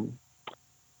for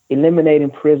Eliminating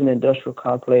Prison Industrial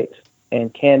Complex,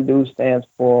 and Can Do stands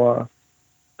for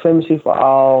Clemency for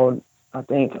All, I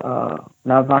think,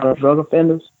 nonviolent drug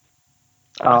offenders.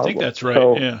 I think that's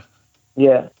right.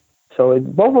 Yeah. So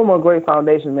both of them are great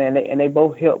foundations, man, and they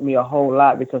both helped me a whole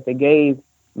lot because they gave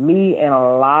me and a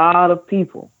lot of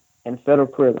people in federal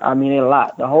prison, I mean a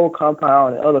lot, the whole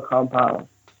compound and other compounds,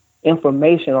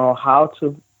 information on how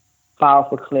to file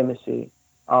for clemency.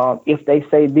 If they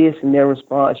say this in their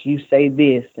response, you say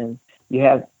this, and you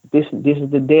have this is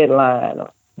the deadline,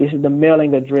 or this is the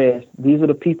mailing address, these are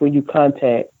the people you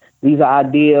contact, these are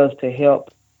ideas to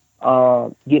help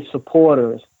get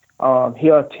supporters.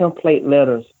 Here are template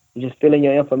letters. You just fill in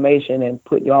your information and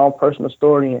put your own personal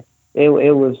story in. It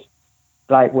was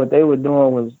like what they were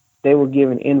doing was they were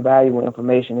giving invaluable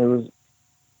information. It was,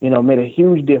 made a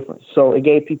huge difference. So it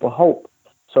gave people hope.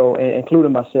 So,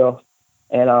 including myself.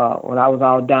 And when I was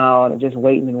all down and just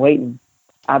waiting,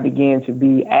 I began to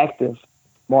be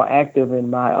more active in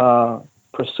my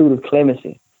pursuit of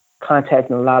clemency,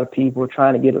 contacting a lot of people,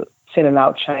 sending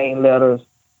out chain letters,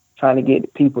 trying to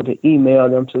get people to email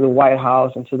them to the White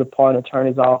House and to the pardon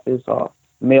attorney's office, or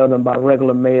mail them by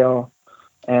regular mail.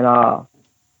 And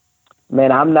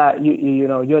man, I'm not, you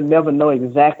know, you'll never know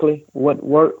exactly what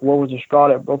worked, what was the straw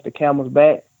that broke the camel's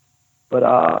back.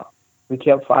 But we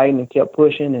kept fighting and kept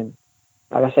pushing. And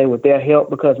like I say, with their help,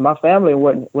 because my family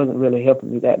wasn't really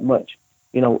helping me that much,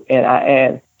 you know,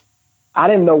 and I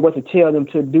didn't know what to tell them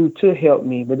to do to help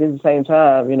me. But at the same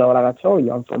time, you know, like I told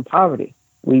you, I'm from poverty.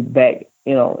 We back,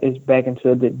 you know, it's back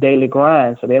into the daily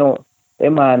grind. So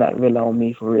their mind not really on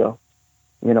me for real.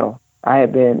 You know, I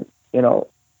had been, you know,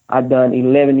 I've done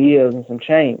 11 years and some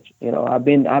change. You know, I've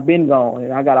been gone,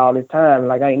 and I got all this time.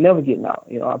 Like, I ain't never getting out.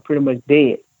 You know, I'm pretty much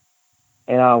dead.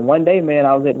 And one day, man,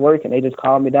 I was at work, and they just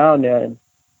called me down there, and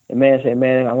the man said,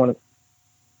 "Man, I want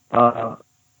to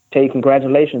tell you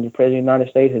congratulations. The President of the United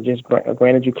States has just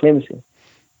granted you clemency."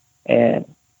 And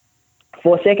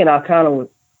for a second, I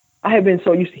had been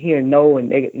so used to hearing no and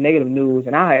negative news,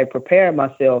 and I had prepared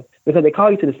myself, because they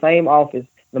call you to the same office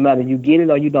no matter you get it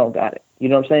or you don't got it. You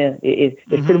know what I'm saying?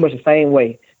 It's pretty much the same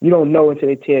way. You don't know until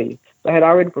they tell you. So I had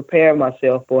already prepared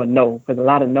myself for a no, because a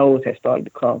lot of no's had started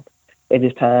to come at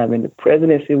this time, and the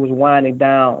presidency was winding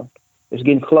down. It was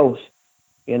getting close.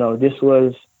 You know,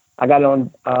 I got it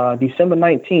on December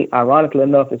 19th. Ironically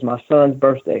enough, it's my son's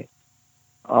birthday.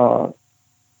 And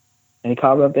he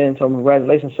called me up there and told me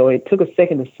congratulations. So it took a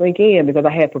second to sink in, because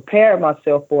I had prepared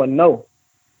myself for a no.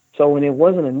 So when it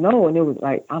wasn't a no, and it was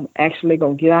like, I'm actually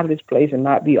gonna get out of this place and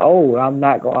not be old. I'm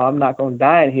not gonna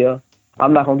die in here.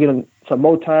 I'm not gonna get some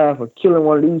more time for killing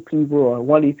one of these people, or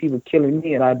one of these people killing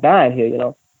me, and I die in here. You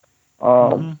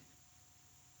know.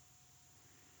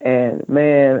 And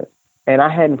man, and I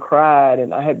hadn't cried,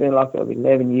 and I had been locked up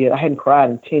 11 years. I hadn't cried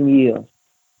in 10 years,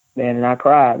 man, and I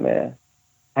cried, man.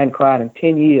 I hadn't cried in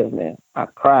 10 years, man. I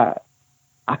cried.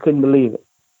 I couldn't believe it.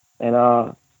 And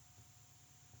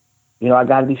you know, I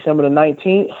got December the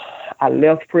 19th. I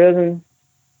left prison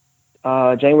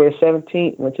January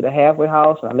 17th, went to the halfway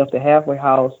house, and I left the halfway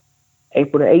house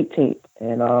April the 18th.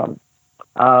 And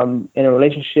I'm in a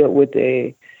relationship with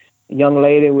a young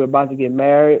lady. We're about to get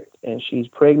married, and she's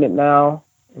pregnant now.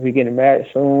 We're getting married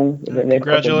soon. In the next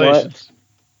couple of months.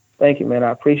 Thank you, man.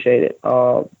 I appreciate it.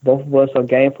 Both of us are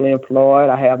gainfully employed.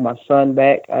 I have my son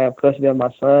back. I have custody of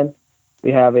my son.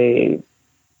 We have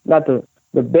not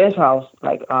the best house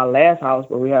like our last house,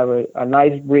 but we have a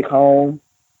nice brick home,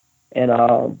 and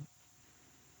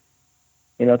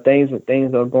you know, things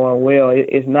are going well.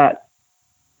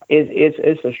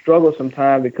 It's a struggle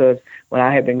sometimes, because when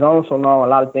I had been gone so long, a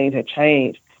lot of things had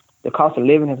changed. The cost of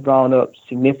living has gone up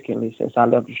significantly since I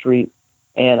left the street,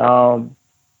 and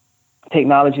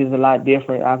technology is a lot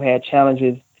different. I've had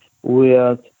challenges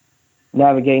with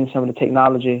navigating some of the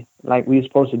technology. Like, we were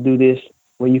supposed to do this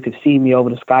where you could see me over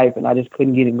the Skype, and I just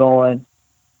couldn't get it going.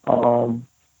 I've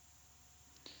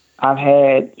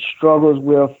had struggles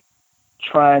with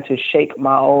trying to shake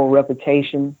my own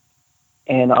reputation,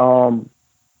 and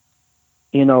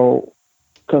you know,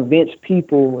 convince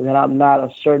people that I'm not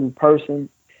a certain person.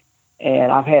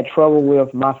 And I've had trouble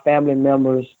with my family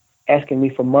members asking me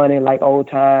for money like old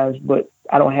times, but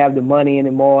I don't have the money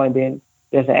anymore. And then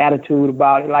there's an attitude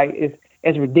about it. Like, it's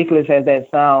as ridiculous as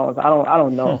that sounds. I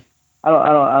don't know.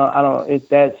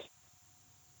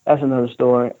 That's another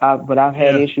story. But I've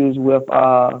had issues with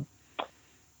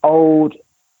old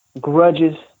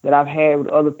grudges that I've had with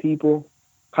other people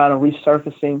kind of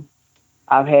resurfacing.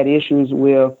 I've had issues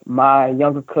with my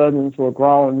younger cousins who are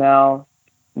grown now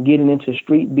getting into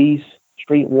street beefs,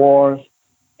 street wars,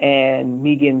 and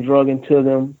me getting drug into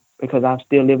them, because I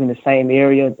still live in the same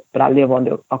area, but I live on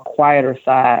a quieter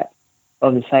side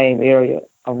of the same area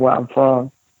of where I'm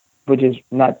from, which is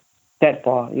not that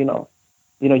far, you know.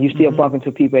 You know, you still bump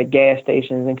into people at gas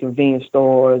stations and convenience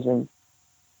stores and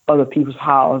other people's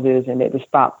houses, and at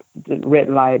the red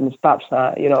light and the stop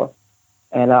sign, you know.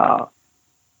 And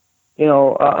you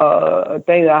know, a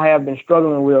thing that I have been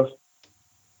struggling with,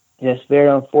 it's very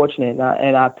unfortunate,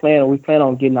 and we plan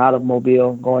on getting out of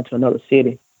Mobile, going to another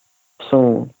city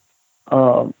soon,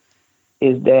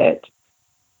 is that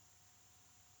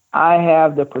I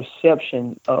have the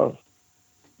perception of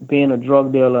being a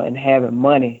drug dealer and having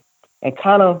money, and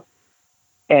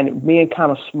being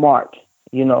kind of smart,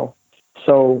 you know.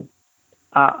 So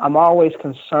I'm always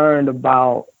concerned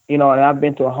about, you know, and I've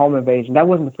been to a home invasion. That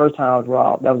wasn't the first time I was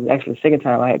robbed. That was actually the second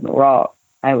time I had been robbed.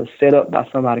 I was set up by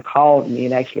somebody, called me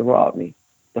and actually robbed me.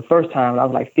 The first time I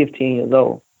was like 15 years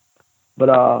old.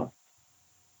 But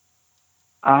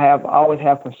I always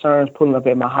have concerns pulling up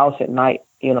at my house at night,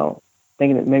 you know,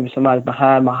 thinking that maybe somebody's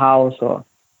behind my house, or,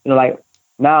 you know, like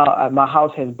now my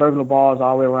house has burglar bars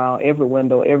all the way around, every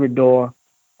window, every door.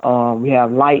 We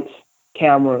have lights,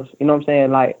 cameras, you know what I'm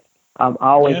saying? Like, I'm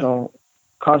always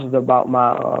conscious about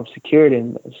my security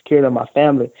and the security of my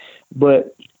family.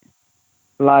 But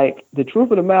like the truth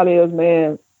of the matter is,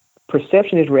 man,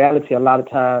 perception is reality a lot of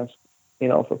times,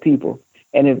 for people.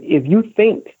 And if you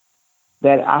think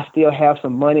that I still have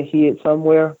some money hid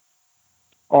somewhere,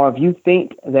 or if you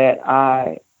think that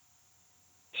I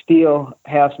still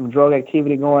have some drug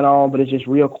activity going on, but it's just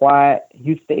real quiet,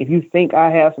 if you think I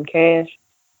have some cash,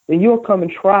 then you'll come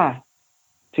and try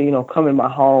to, come in my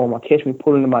home or catch me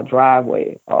pulling in my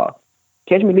driveway or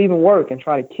catch me leaving work and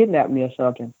try to kidnap me or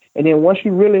something. And then once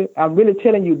I'm really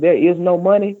telling you there is no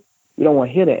money, you don't want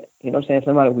to hear that. You know what I'm saying?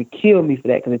 Somebody would kill me for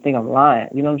that because they think I'm lying.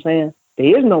 You know what I'm saying?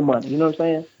 There is no money. You know what I'm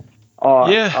saying?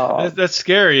 That's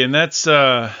scary. And that's,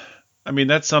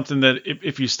 that's something that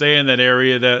if you stay in that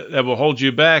area that will hold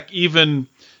you back, even,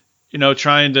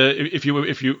 trying to, if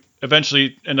you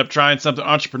eventually end up trying something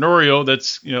entrepreneurial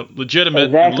that's,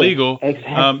 legitimate and legal.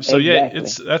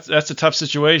 That's a tough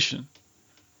situation.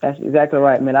 That's exactly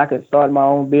right, man. I could start my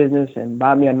own business and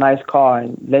buy me a nice car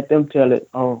and let them tell it,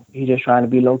 oh, he's just trying to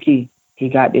be low key. He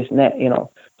got this and that, So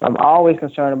I'm always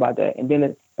concerned about that. And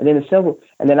then it's simple.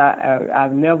 And then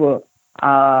I've never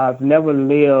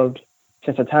lived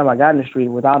since the time I got in the street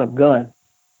without a gun.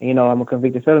 I'm a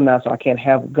convicted felon now, so I can't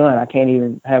have a gun. I can't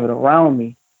even have it around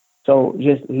me. So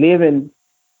just living,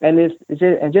 and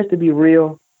just to be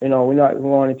real, we're not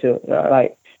going into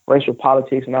like racial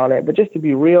politics and all that, but just to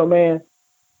be real, man.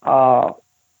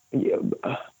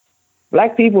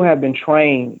 Black people have been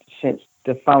trained since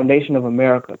the foundation of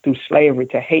America through slavery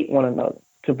to hate one another,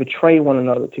 to betray one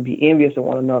another, to be envious of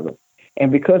one another.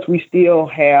 And because we still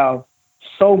have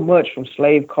so much from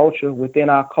slave culture within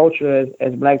our culture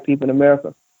as Black people in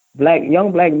America,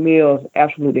 young black males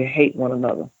absolutely hate one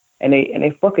another. And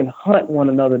they fucking hunt one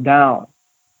another down.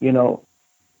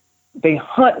 They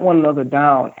hunt one another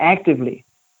down actively,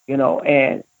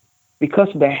 and because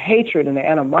of the hatred and the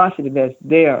animosity that's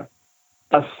there,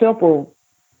 a simple,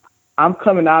 I'm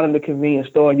coming out of the convenience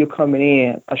store and you're coming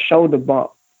in, a shoulder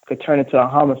bump could turn into a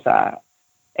homicide.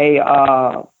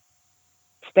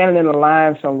 Standing in a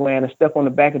line somewhere and a step on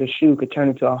the back of the shoe could turn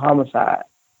into a homicide.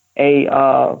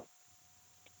 At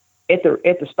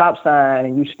the stop sign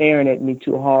and you staring at me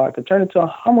too hard could turn into a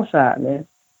homicide, man.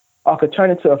 Or could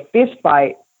turn into a fist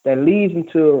fight that leads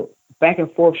into back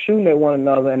and forth shooting at one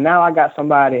another. And now I got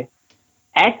somebody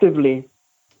actively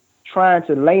trying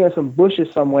to lay in some bushes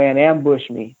somewhere and ambush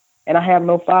me, and I have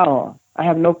no firearm. I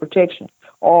have no protection.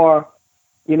 Or,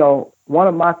 one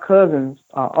of my cousins,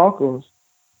 uncles,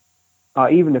 or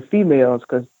even the females,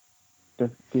 because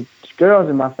the girls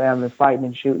in my family fighting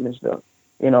and shooting and stuff,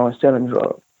 and selling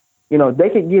drugs. They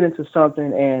could get into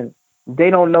something and they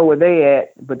don't know where they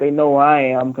at, but they know where I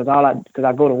am because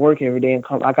I go to work every day and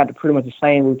I got pretty much the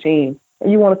same routine.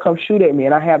 And you want to come shoot at me,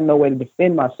 and I have no way to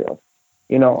defend myself.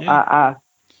 I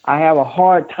have a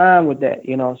hard time with that,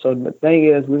 So the thing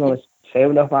is, we're going to save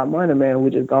enough of our money, man. We're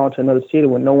just going to another city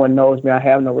where no one knows me. I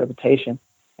have no reputation,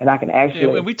 and I can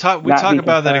actually. We talk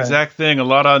about that exact thing a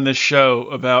lot on this show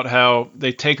about how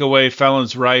they take away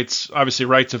felons' rights, obviously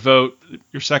right to vote,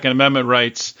 your Second Amendment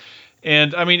rights,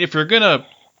 and if you're going to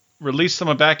release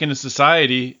someone back into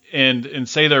society and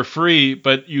say they're free,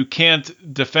 but you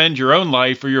can't defend your own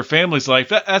life or your family's life,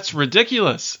 that's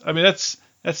ridiculous.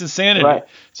 That's insanity. Right.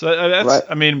 So that's, right.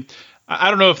 I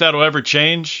don't know if that'll ever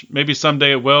change. Maybe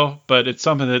someday it will, but it's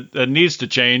something that needs to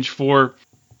change to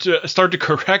start to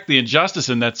correct the injustice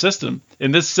in this system,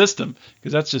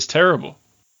 because that's just terrible.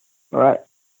 Right.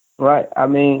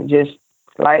 Just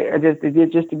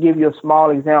to give you a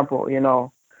small example,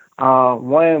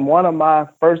 one of my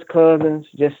first cousins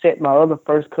just set my other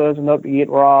first cousin up to get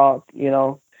robbed,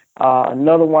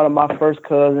 another one of my first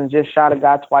cousins just shot a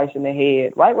guy twice in the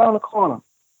head, right around the corner.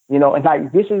 And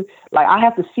this is I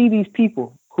have to see these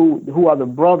people who are the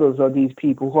brothers of these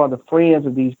people, who are the friends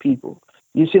of these people.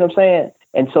 You see what I'm saying?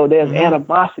 And so there's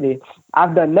animosity.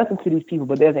 I've done nothing to these people,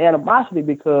 but there's animosity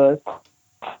because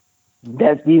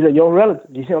these are your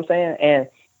relatives. You see what I'm saying? And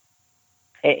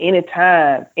at any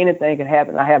time, anything can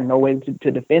happen. I have no way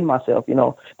to defend myself.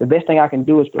 The best thing I can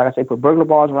do is, like I say, put burglar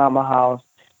bars around my house,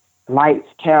 lights,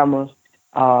 cameras,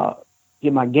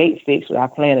 get my gate fixed, what I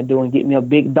plan to do, and get me a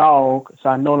big dog so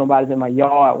I know nobody's in my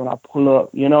yard when I pull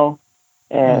up, and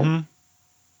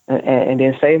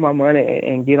then save my money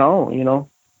and get on,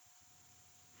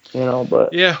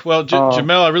 but. Yeah, well,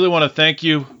 Jamel, I really want to thank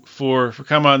you for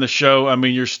coming on the show.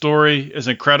 Your story is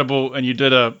incredible, and you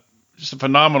did just a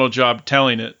phenomenal job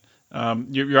telling it.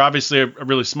 You're obviously a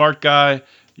really smart guy.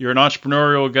 You're an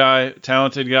entrepreneurial guy,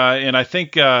 talented guy, and I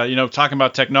think, talking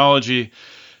about technology,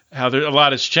 how a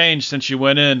lot has changed since you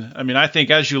went in. I think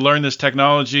as you learn this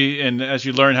technology and as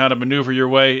you learn how to maneuver your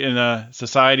way in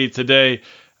society today,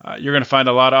 you're going to find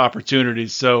a lot of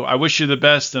opportunities. So I wish you the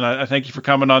best, and I thank you for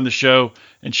coming on the show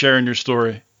and sharing your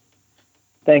story.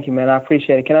 Thank you, man. I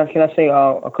appreciate it. Can I say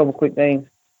a couple quick things?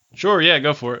 Sure, yeah,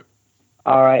 go for it.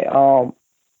 All right.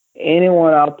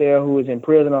 Anyone out there who is in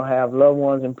prison or have loved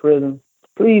ones in prison,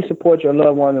 please support your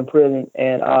loved ones in prison,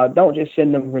 and don't just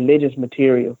send them religious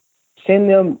material. Send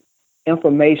them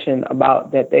information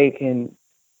about that they can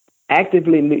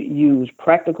actively use,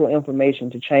 practical information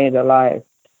to change their life.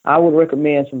 I would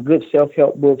recommend some good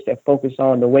self-help books that focus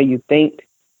on the way you think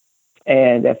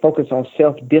and that focus on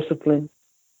self-discipline,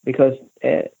 because,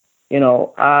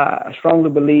 I strongly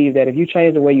believe that if you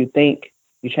change the way you think,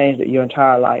 you change your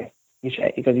entire life.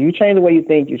 Because if you change the way you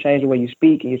think, you change the way you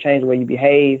speak, and you change the way you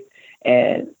behave.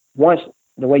 And once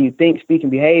the way you think, speak,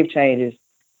 and behave changes,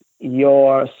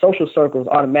 your social circles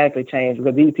automatically change,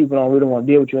 because these people don't really want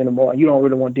to deal with you anymore. You don't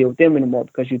really want to deal with them anymore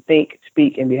because you think,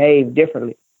 speak, and behave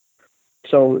differently.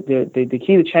 So the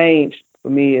key to change for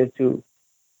me is to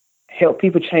help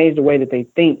people change the way that they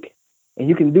think. And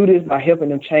you can do this by helping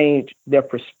them change their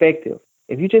perspective.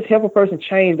 If you just help a person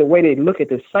change the way they look at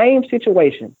the same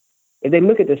situation, if they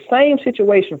look at the same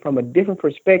situation from a different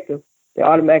perspective, they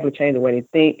automatically change the way they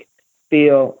think,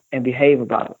 feel, and behave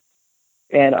about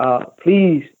it. And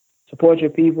please support your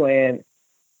people and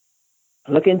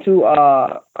look into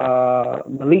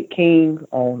Malik King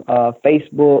on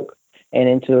Facebook and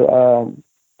into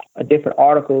different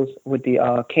articles with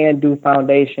the Can Do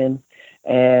Foundation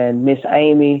and Miss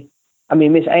Amy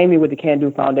with the Can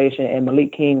Do Foundation and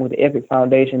Malik King with the Epic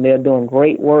Foundation. They're doing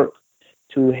great work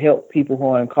to help people who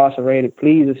are incarcerated.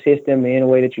 Please assist them in any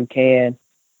way that you can,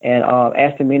 and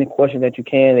ask them any questions that you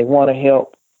can. They want to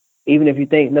help, even if you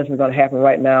think nothing's going to happen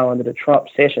right now under the Trump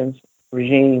Sessions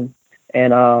regime.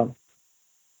 And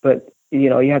but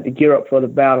you have to gear up for the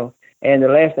battle. And the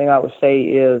last thing I would say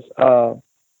is,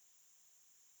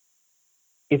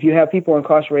 if you have people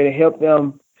incarcerated, help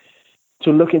them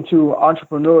to look into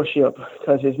entrepreneurship,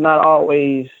 because it's not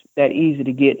always that easy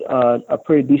to get a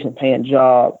pretty decent paying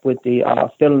job with the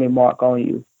felony mark on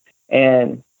you.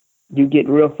 And you get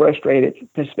real frustrated,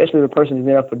 especially the person who's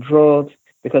there for drugs,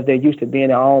 because they're used to being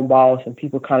their own boss and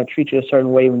people kind of treat you a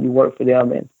certain way when you work for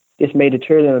them. And this may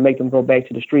deter them and make them go back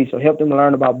to the streets. So help them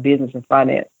learn about business and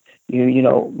finance.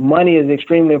 Money is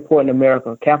extremely important in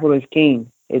America. Capital is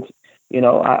king. It's,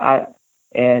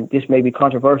 and this may be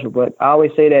controversial, but I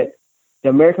always say that the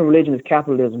American religion is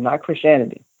capitalism, not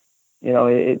Christianity.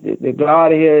 The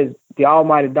God here is the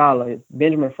almighty dollar. It's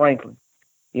Benjamin Franklin.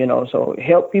 So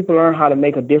help people learn how to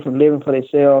make a different living for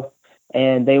themselves,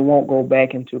 and they won't go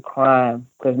back into crime,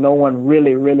 because no one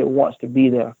really, really wants to be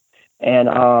there. And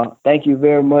thank you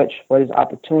very much for this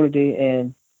opportunity.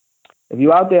 And if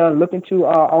you're out there looking to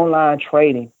online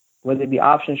trading, whether it be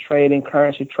options trading,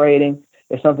 currency trading,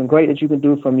 there's something great that you can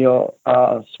do from your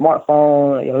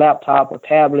smartphone, your laptop, or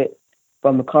tablet,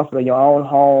 from the comfort of your own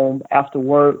home, after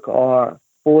work, or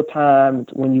full time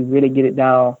when you really get it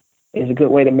down. It's a good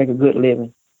way to make a good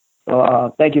living.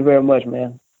 So thank you very much,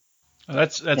 man.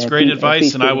 That's great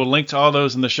advice, and I will link to all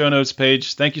those in the show notes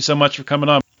page. Thank you so much for coming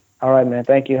on. All right, man.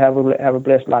 Thank you. Have a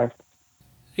blessed life.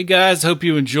 Hey, guys. Hope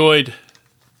you enjoyed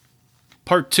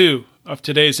part 2 of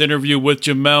today's interview with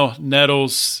Jamel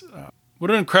Nettles. What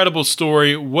an incredible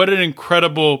story. What an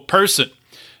incredible person.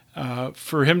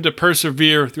 For him to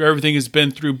persevere through everything he's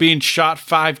been through, being shot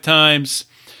 5 times,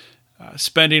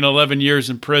 spending 11 years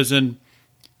in prison,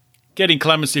 getting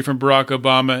clemency from Barack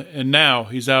Obama, and now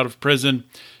he's out of prison,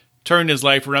 turning his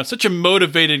life around. Such a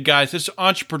motivated guy, such an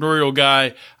entrepreneurial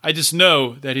guy. I just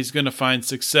know that he's going to find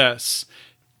success.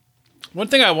 One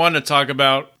thing I wanted to talk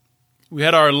about, we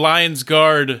had our Lions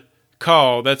Guard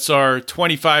call. That's our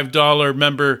 $25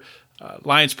 member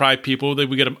Lions Pride people, that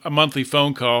we get a monthly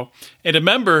phone call. And a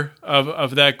member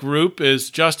of that group is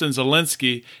Justin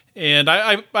Zielinski. And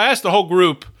I asked the whole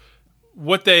group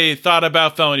what they thought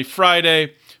about Felony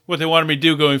Friday, what they wanted me to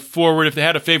do going forward, if they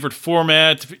had a favorite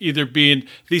format, either being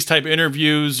these type of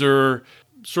interviews or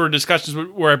sort of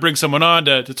discussions where I bring someone on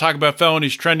to talk about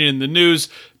felonies trending in the news,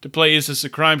 to play Is This a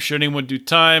Crime? Should Anyone Do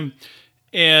Time?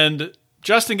 And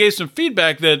Justin gave some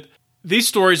feedback that these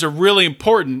stories are really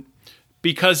important,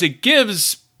 because it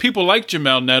gives people like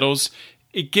Jamel Nettles,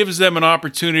 it gives them an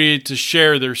opportunity to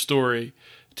share their story,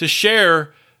 to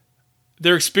share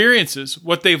their experiences,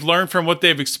 what they've learned from what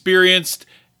they've experienced,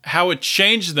 how it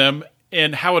changed them,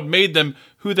 and how it made them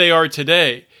who they are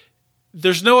today.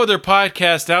 There's no other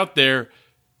podcast out there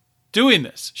doing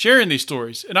this, sharing these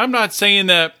stories. And I'm not saying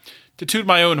that to toot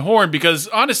my own horn, because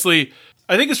honestly,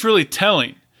 I think it's really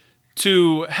telling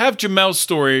to have Jamel's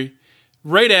story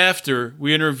right after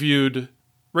I interviewed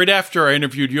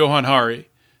Johan Hari,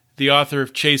 the author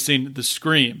of Chasing the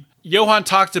Scream. Johann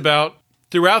talked about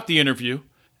throughout the interview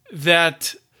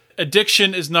that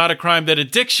addiction is not a crime, that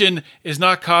addiction is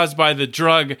not caused by the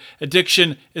drug.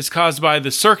 Addiction is caused by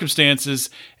the circumstances.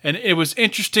 And it was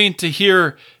interesting to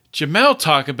hear Jamel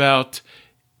talk about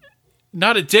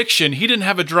not addiction. He didn't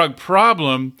have a drug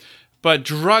problem, but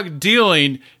drug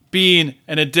dealing being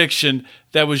an addiction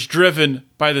that was driven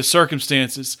by the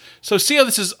circumstances. So see how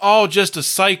this is all just a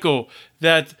cycle,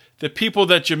 that the people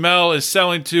that Jamel is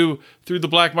selling to through the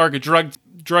black market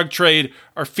drug trade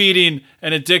are feeding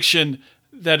an addiction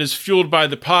that is fueled by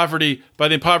the poverty, by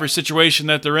the impoverished situation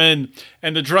that they're in,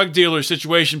 and the drug dealer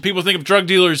situation. People think of drug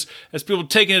dealers as people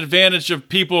taking advantage of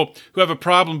people who have a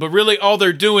problem, but really all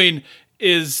they're doing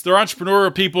is they're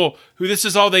entrepreneurial people who this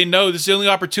is all they know. This is the only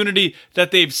opportunity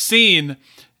that they've seen.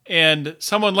 And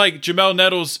someone like Jamel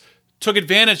Nettles took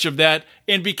advantage of that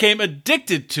and became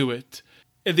addicted to it.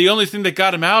 And the only thing that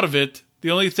got him out of it,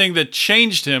 the only thing that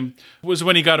changed him, was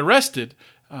when he got arrested.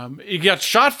 He got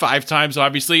shot 5 times,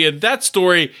 obviously, and that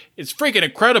story is freaking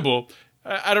incredible.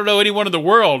 I don't know anyone in the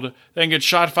world that can get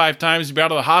shot 5 times and be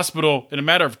out of the hospital in a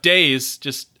matter of days.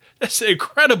 Just, that's an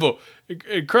incredible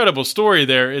story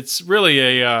there. It's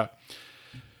really an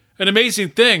amazing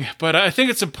thing. But I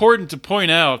think it's important to point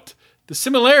out the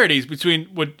similarities between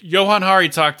what Johann Hari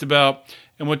talked about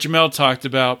and what Jamel talked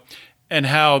about, and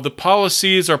how the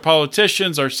policies, our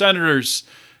politicians, our senators,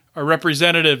 our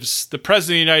representatives, the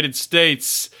President of the United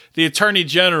States, the Attorney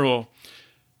General,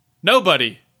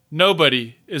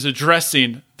 nobody is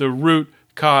addressing the root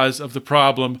cause of the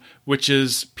problem, which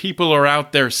is people are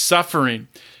out there suffering.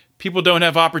 People don't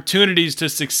have opportunities to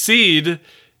succeed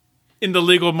in the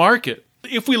legal market.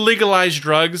 If we legalize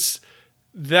drugs,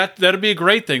 that'll be a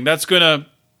great thing. That's going to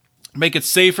make it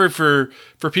safer for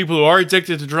people who are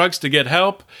addicted to drugs to get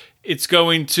help. It's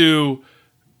going to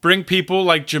bring people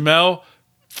like Jamel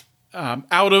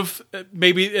out of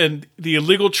maybe the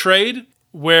illegal trade,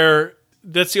 where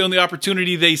that's the only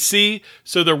opportunity they see,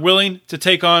 so they're willing to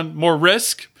take on more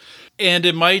risk, and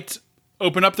it might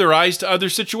open up their eyes to other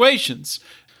situations.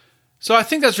 So I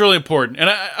think that's really important, and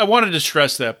I wanted to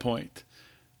stress that point.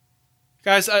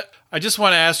 Guys, I just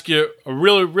want to ask you a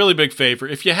really, really big favor.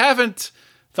 If you haven't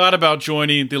thought about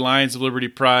joining the Lions of Liberty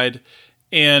Pride,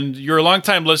 and you're a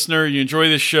longtime listener, you enjoy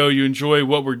this show, you enjoy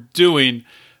what we're doing,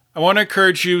 I want to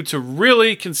encourage you to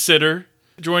really consider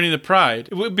joining the Pride.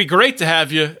 It would be great to have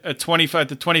you at the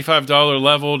 $25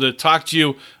 level, to talk to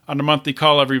you on a monthly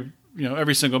call every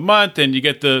single month, and you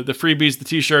get the freebies, the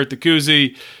t-shirt, the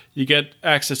koozie, you get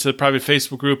access to the private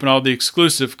Facebook group and all the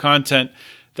exclusive content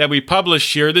that we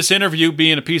publish here. This interview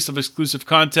being a piece of exclusive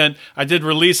content. I did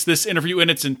release this interview in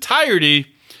its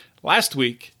entirety last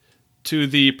week to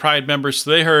the Pride members, so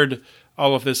they heard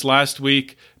all of this last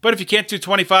week. But if you can't do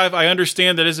 $25, I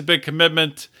understand that is a big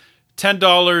commitment.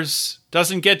 $10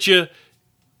 doesn't get you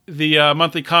the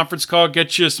monthly conference call,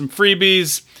 get you some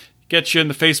freebies, get you in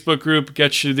the Facebook group,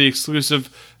 get you the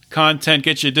exclusive content,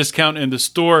 get you a discount in the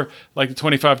store like the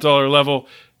 $25 level.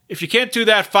 If you can't do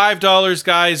that, $5,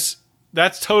 guys,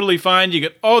 that's totally fine. You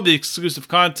get all the exclusive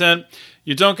content.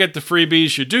 You don't get the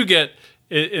freebies. You do get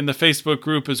it in the Facebook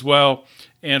group as well.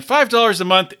 And $5 a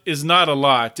month is not a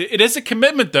lot. It is a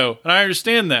commitment, though, and I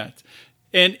understand that.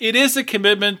 And it is a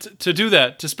commitment to do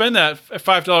that, to spend that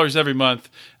 $5 every month.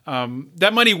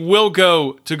 That money will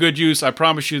go to good use. I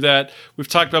promise you that. We've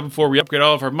talked about before. We upgrade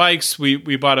all of our mics.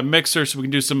 We bought a mixer so we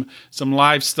can do some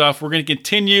live stuff. We're going to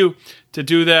continue to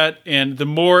do that. And the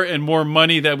more and more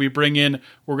money that we bring in,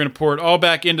 we're going to pour it all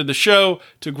back into the show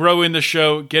to grow in the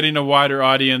show, getting a wider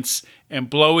audience, and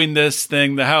blowing this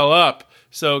thing the hell up.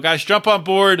 So, guys, jump on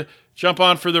board. Jump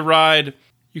on for the ride.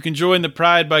 You can join the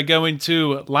Pride by going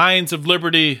to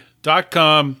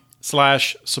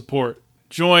lionsofliberty.com/support.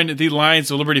 Join the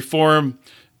Lions of Liberty Forum.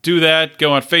 Do that.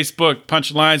 Go on Facebook,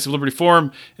 punch Lions of Liberty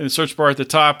Forum in the search bar at the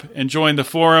top, and join the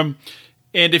forum.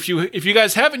 And if you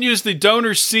guys haven't used the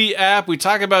DonorSee app, we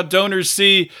talk about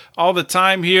DonorSee all the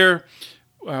time here.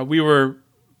 We were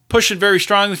pushing very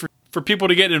strongly for people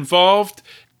to get involved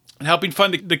and helping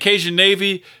fund the Cajun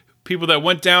Navy, people that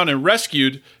went down and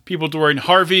rescued people during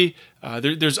Harvey.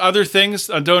 There's other things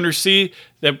on DonorSee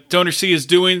that DonorSee is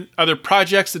doing, other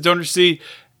projects that DonorSee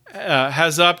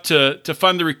has up to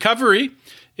fund the recovery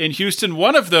in Houston.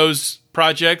 One of those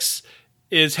projects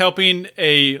is helping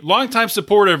a longtime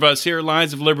supporter of us here at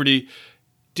Lions of Liberty,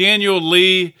 Daniel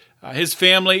Lee. His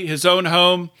family, his own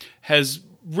home, has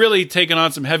really taken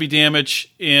on some heavy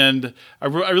damage, and I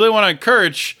really want to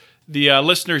encourage the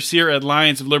listeners here at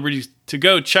Lions of Liberty to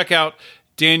go check out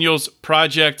Daniel's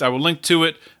project. I will link to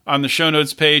it on the show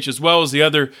notes page, as well as the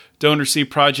other DonorSee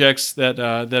projects that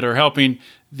are helping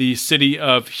the city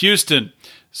of Houston.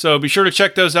 So be sure to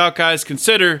check those out, guys.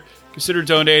 Consider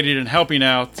donating and helping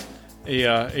out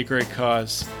a great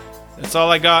cause. That's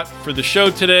all I got for the show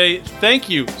today. Thank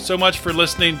you so much for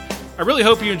listening. I really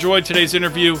hope you enjoyed today's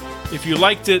interview. If you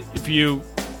liked it, if you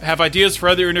have ideas for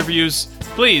other interviews,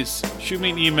 please shoot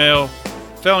me an email,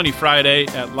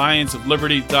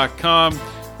 felonyfriday@lionsofliberty.com.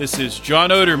 This is John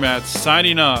Odermatt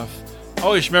signing off.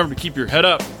 Always remember to keep your head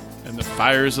up and the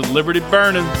fires of liberty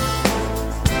burning.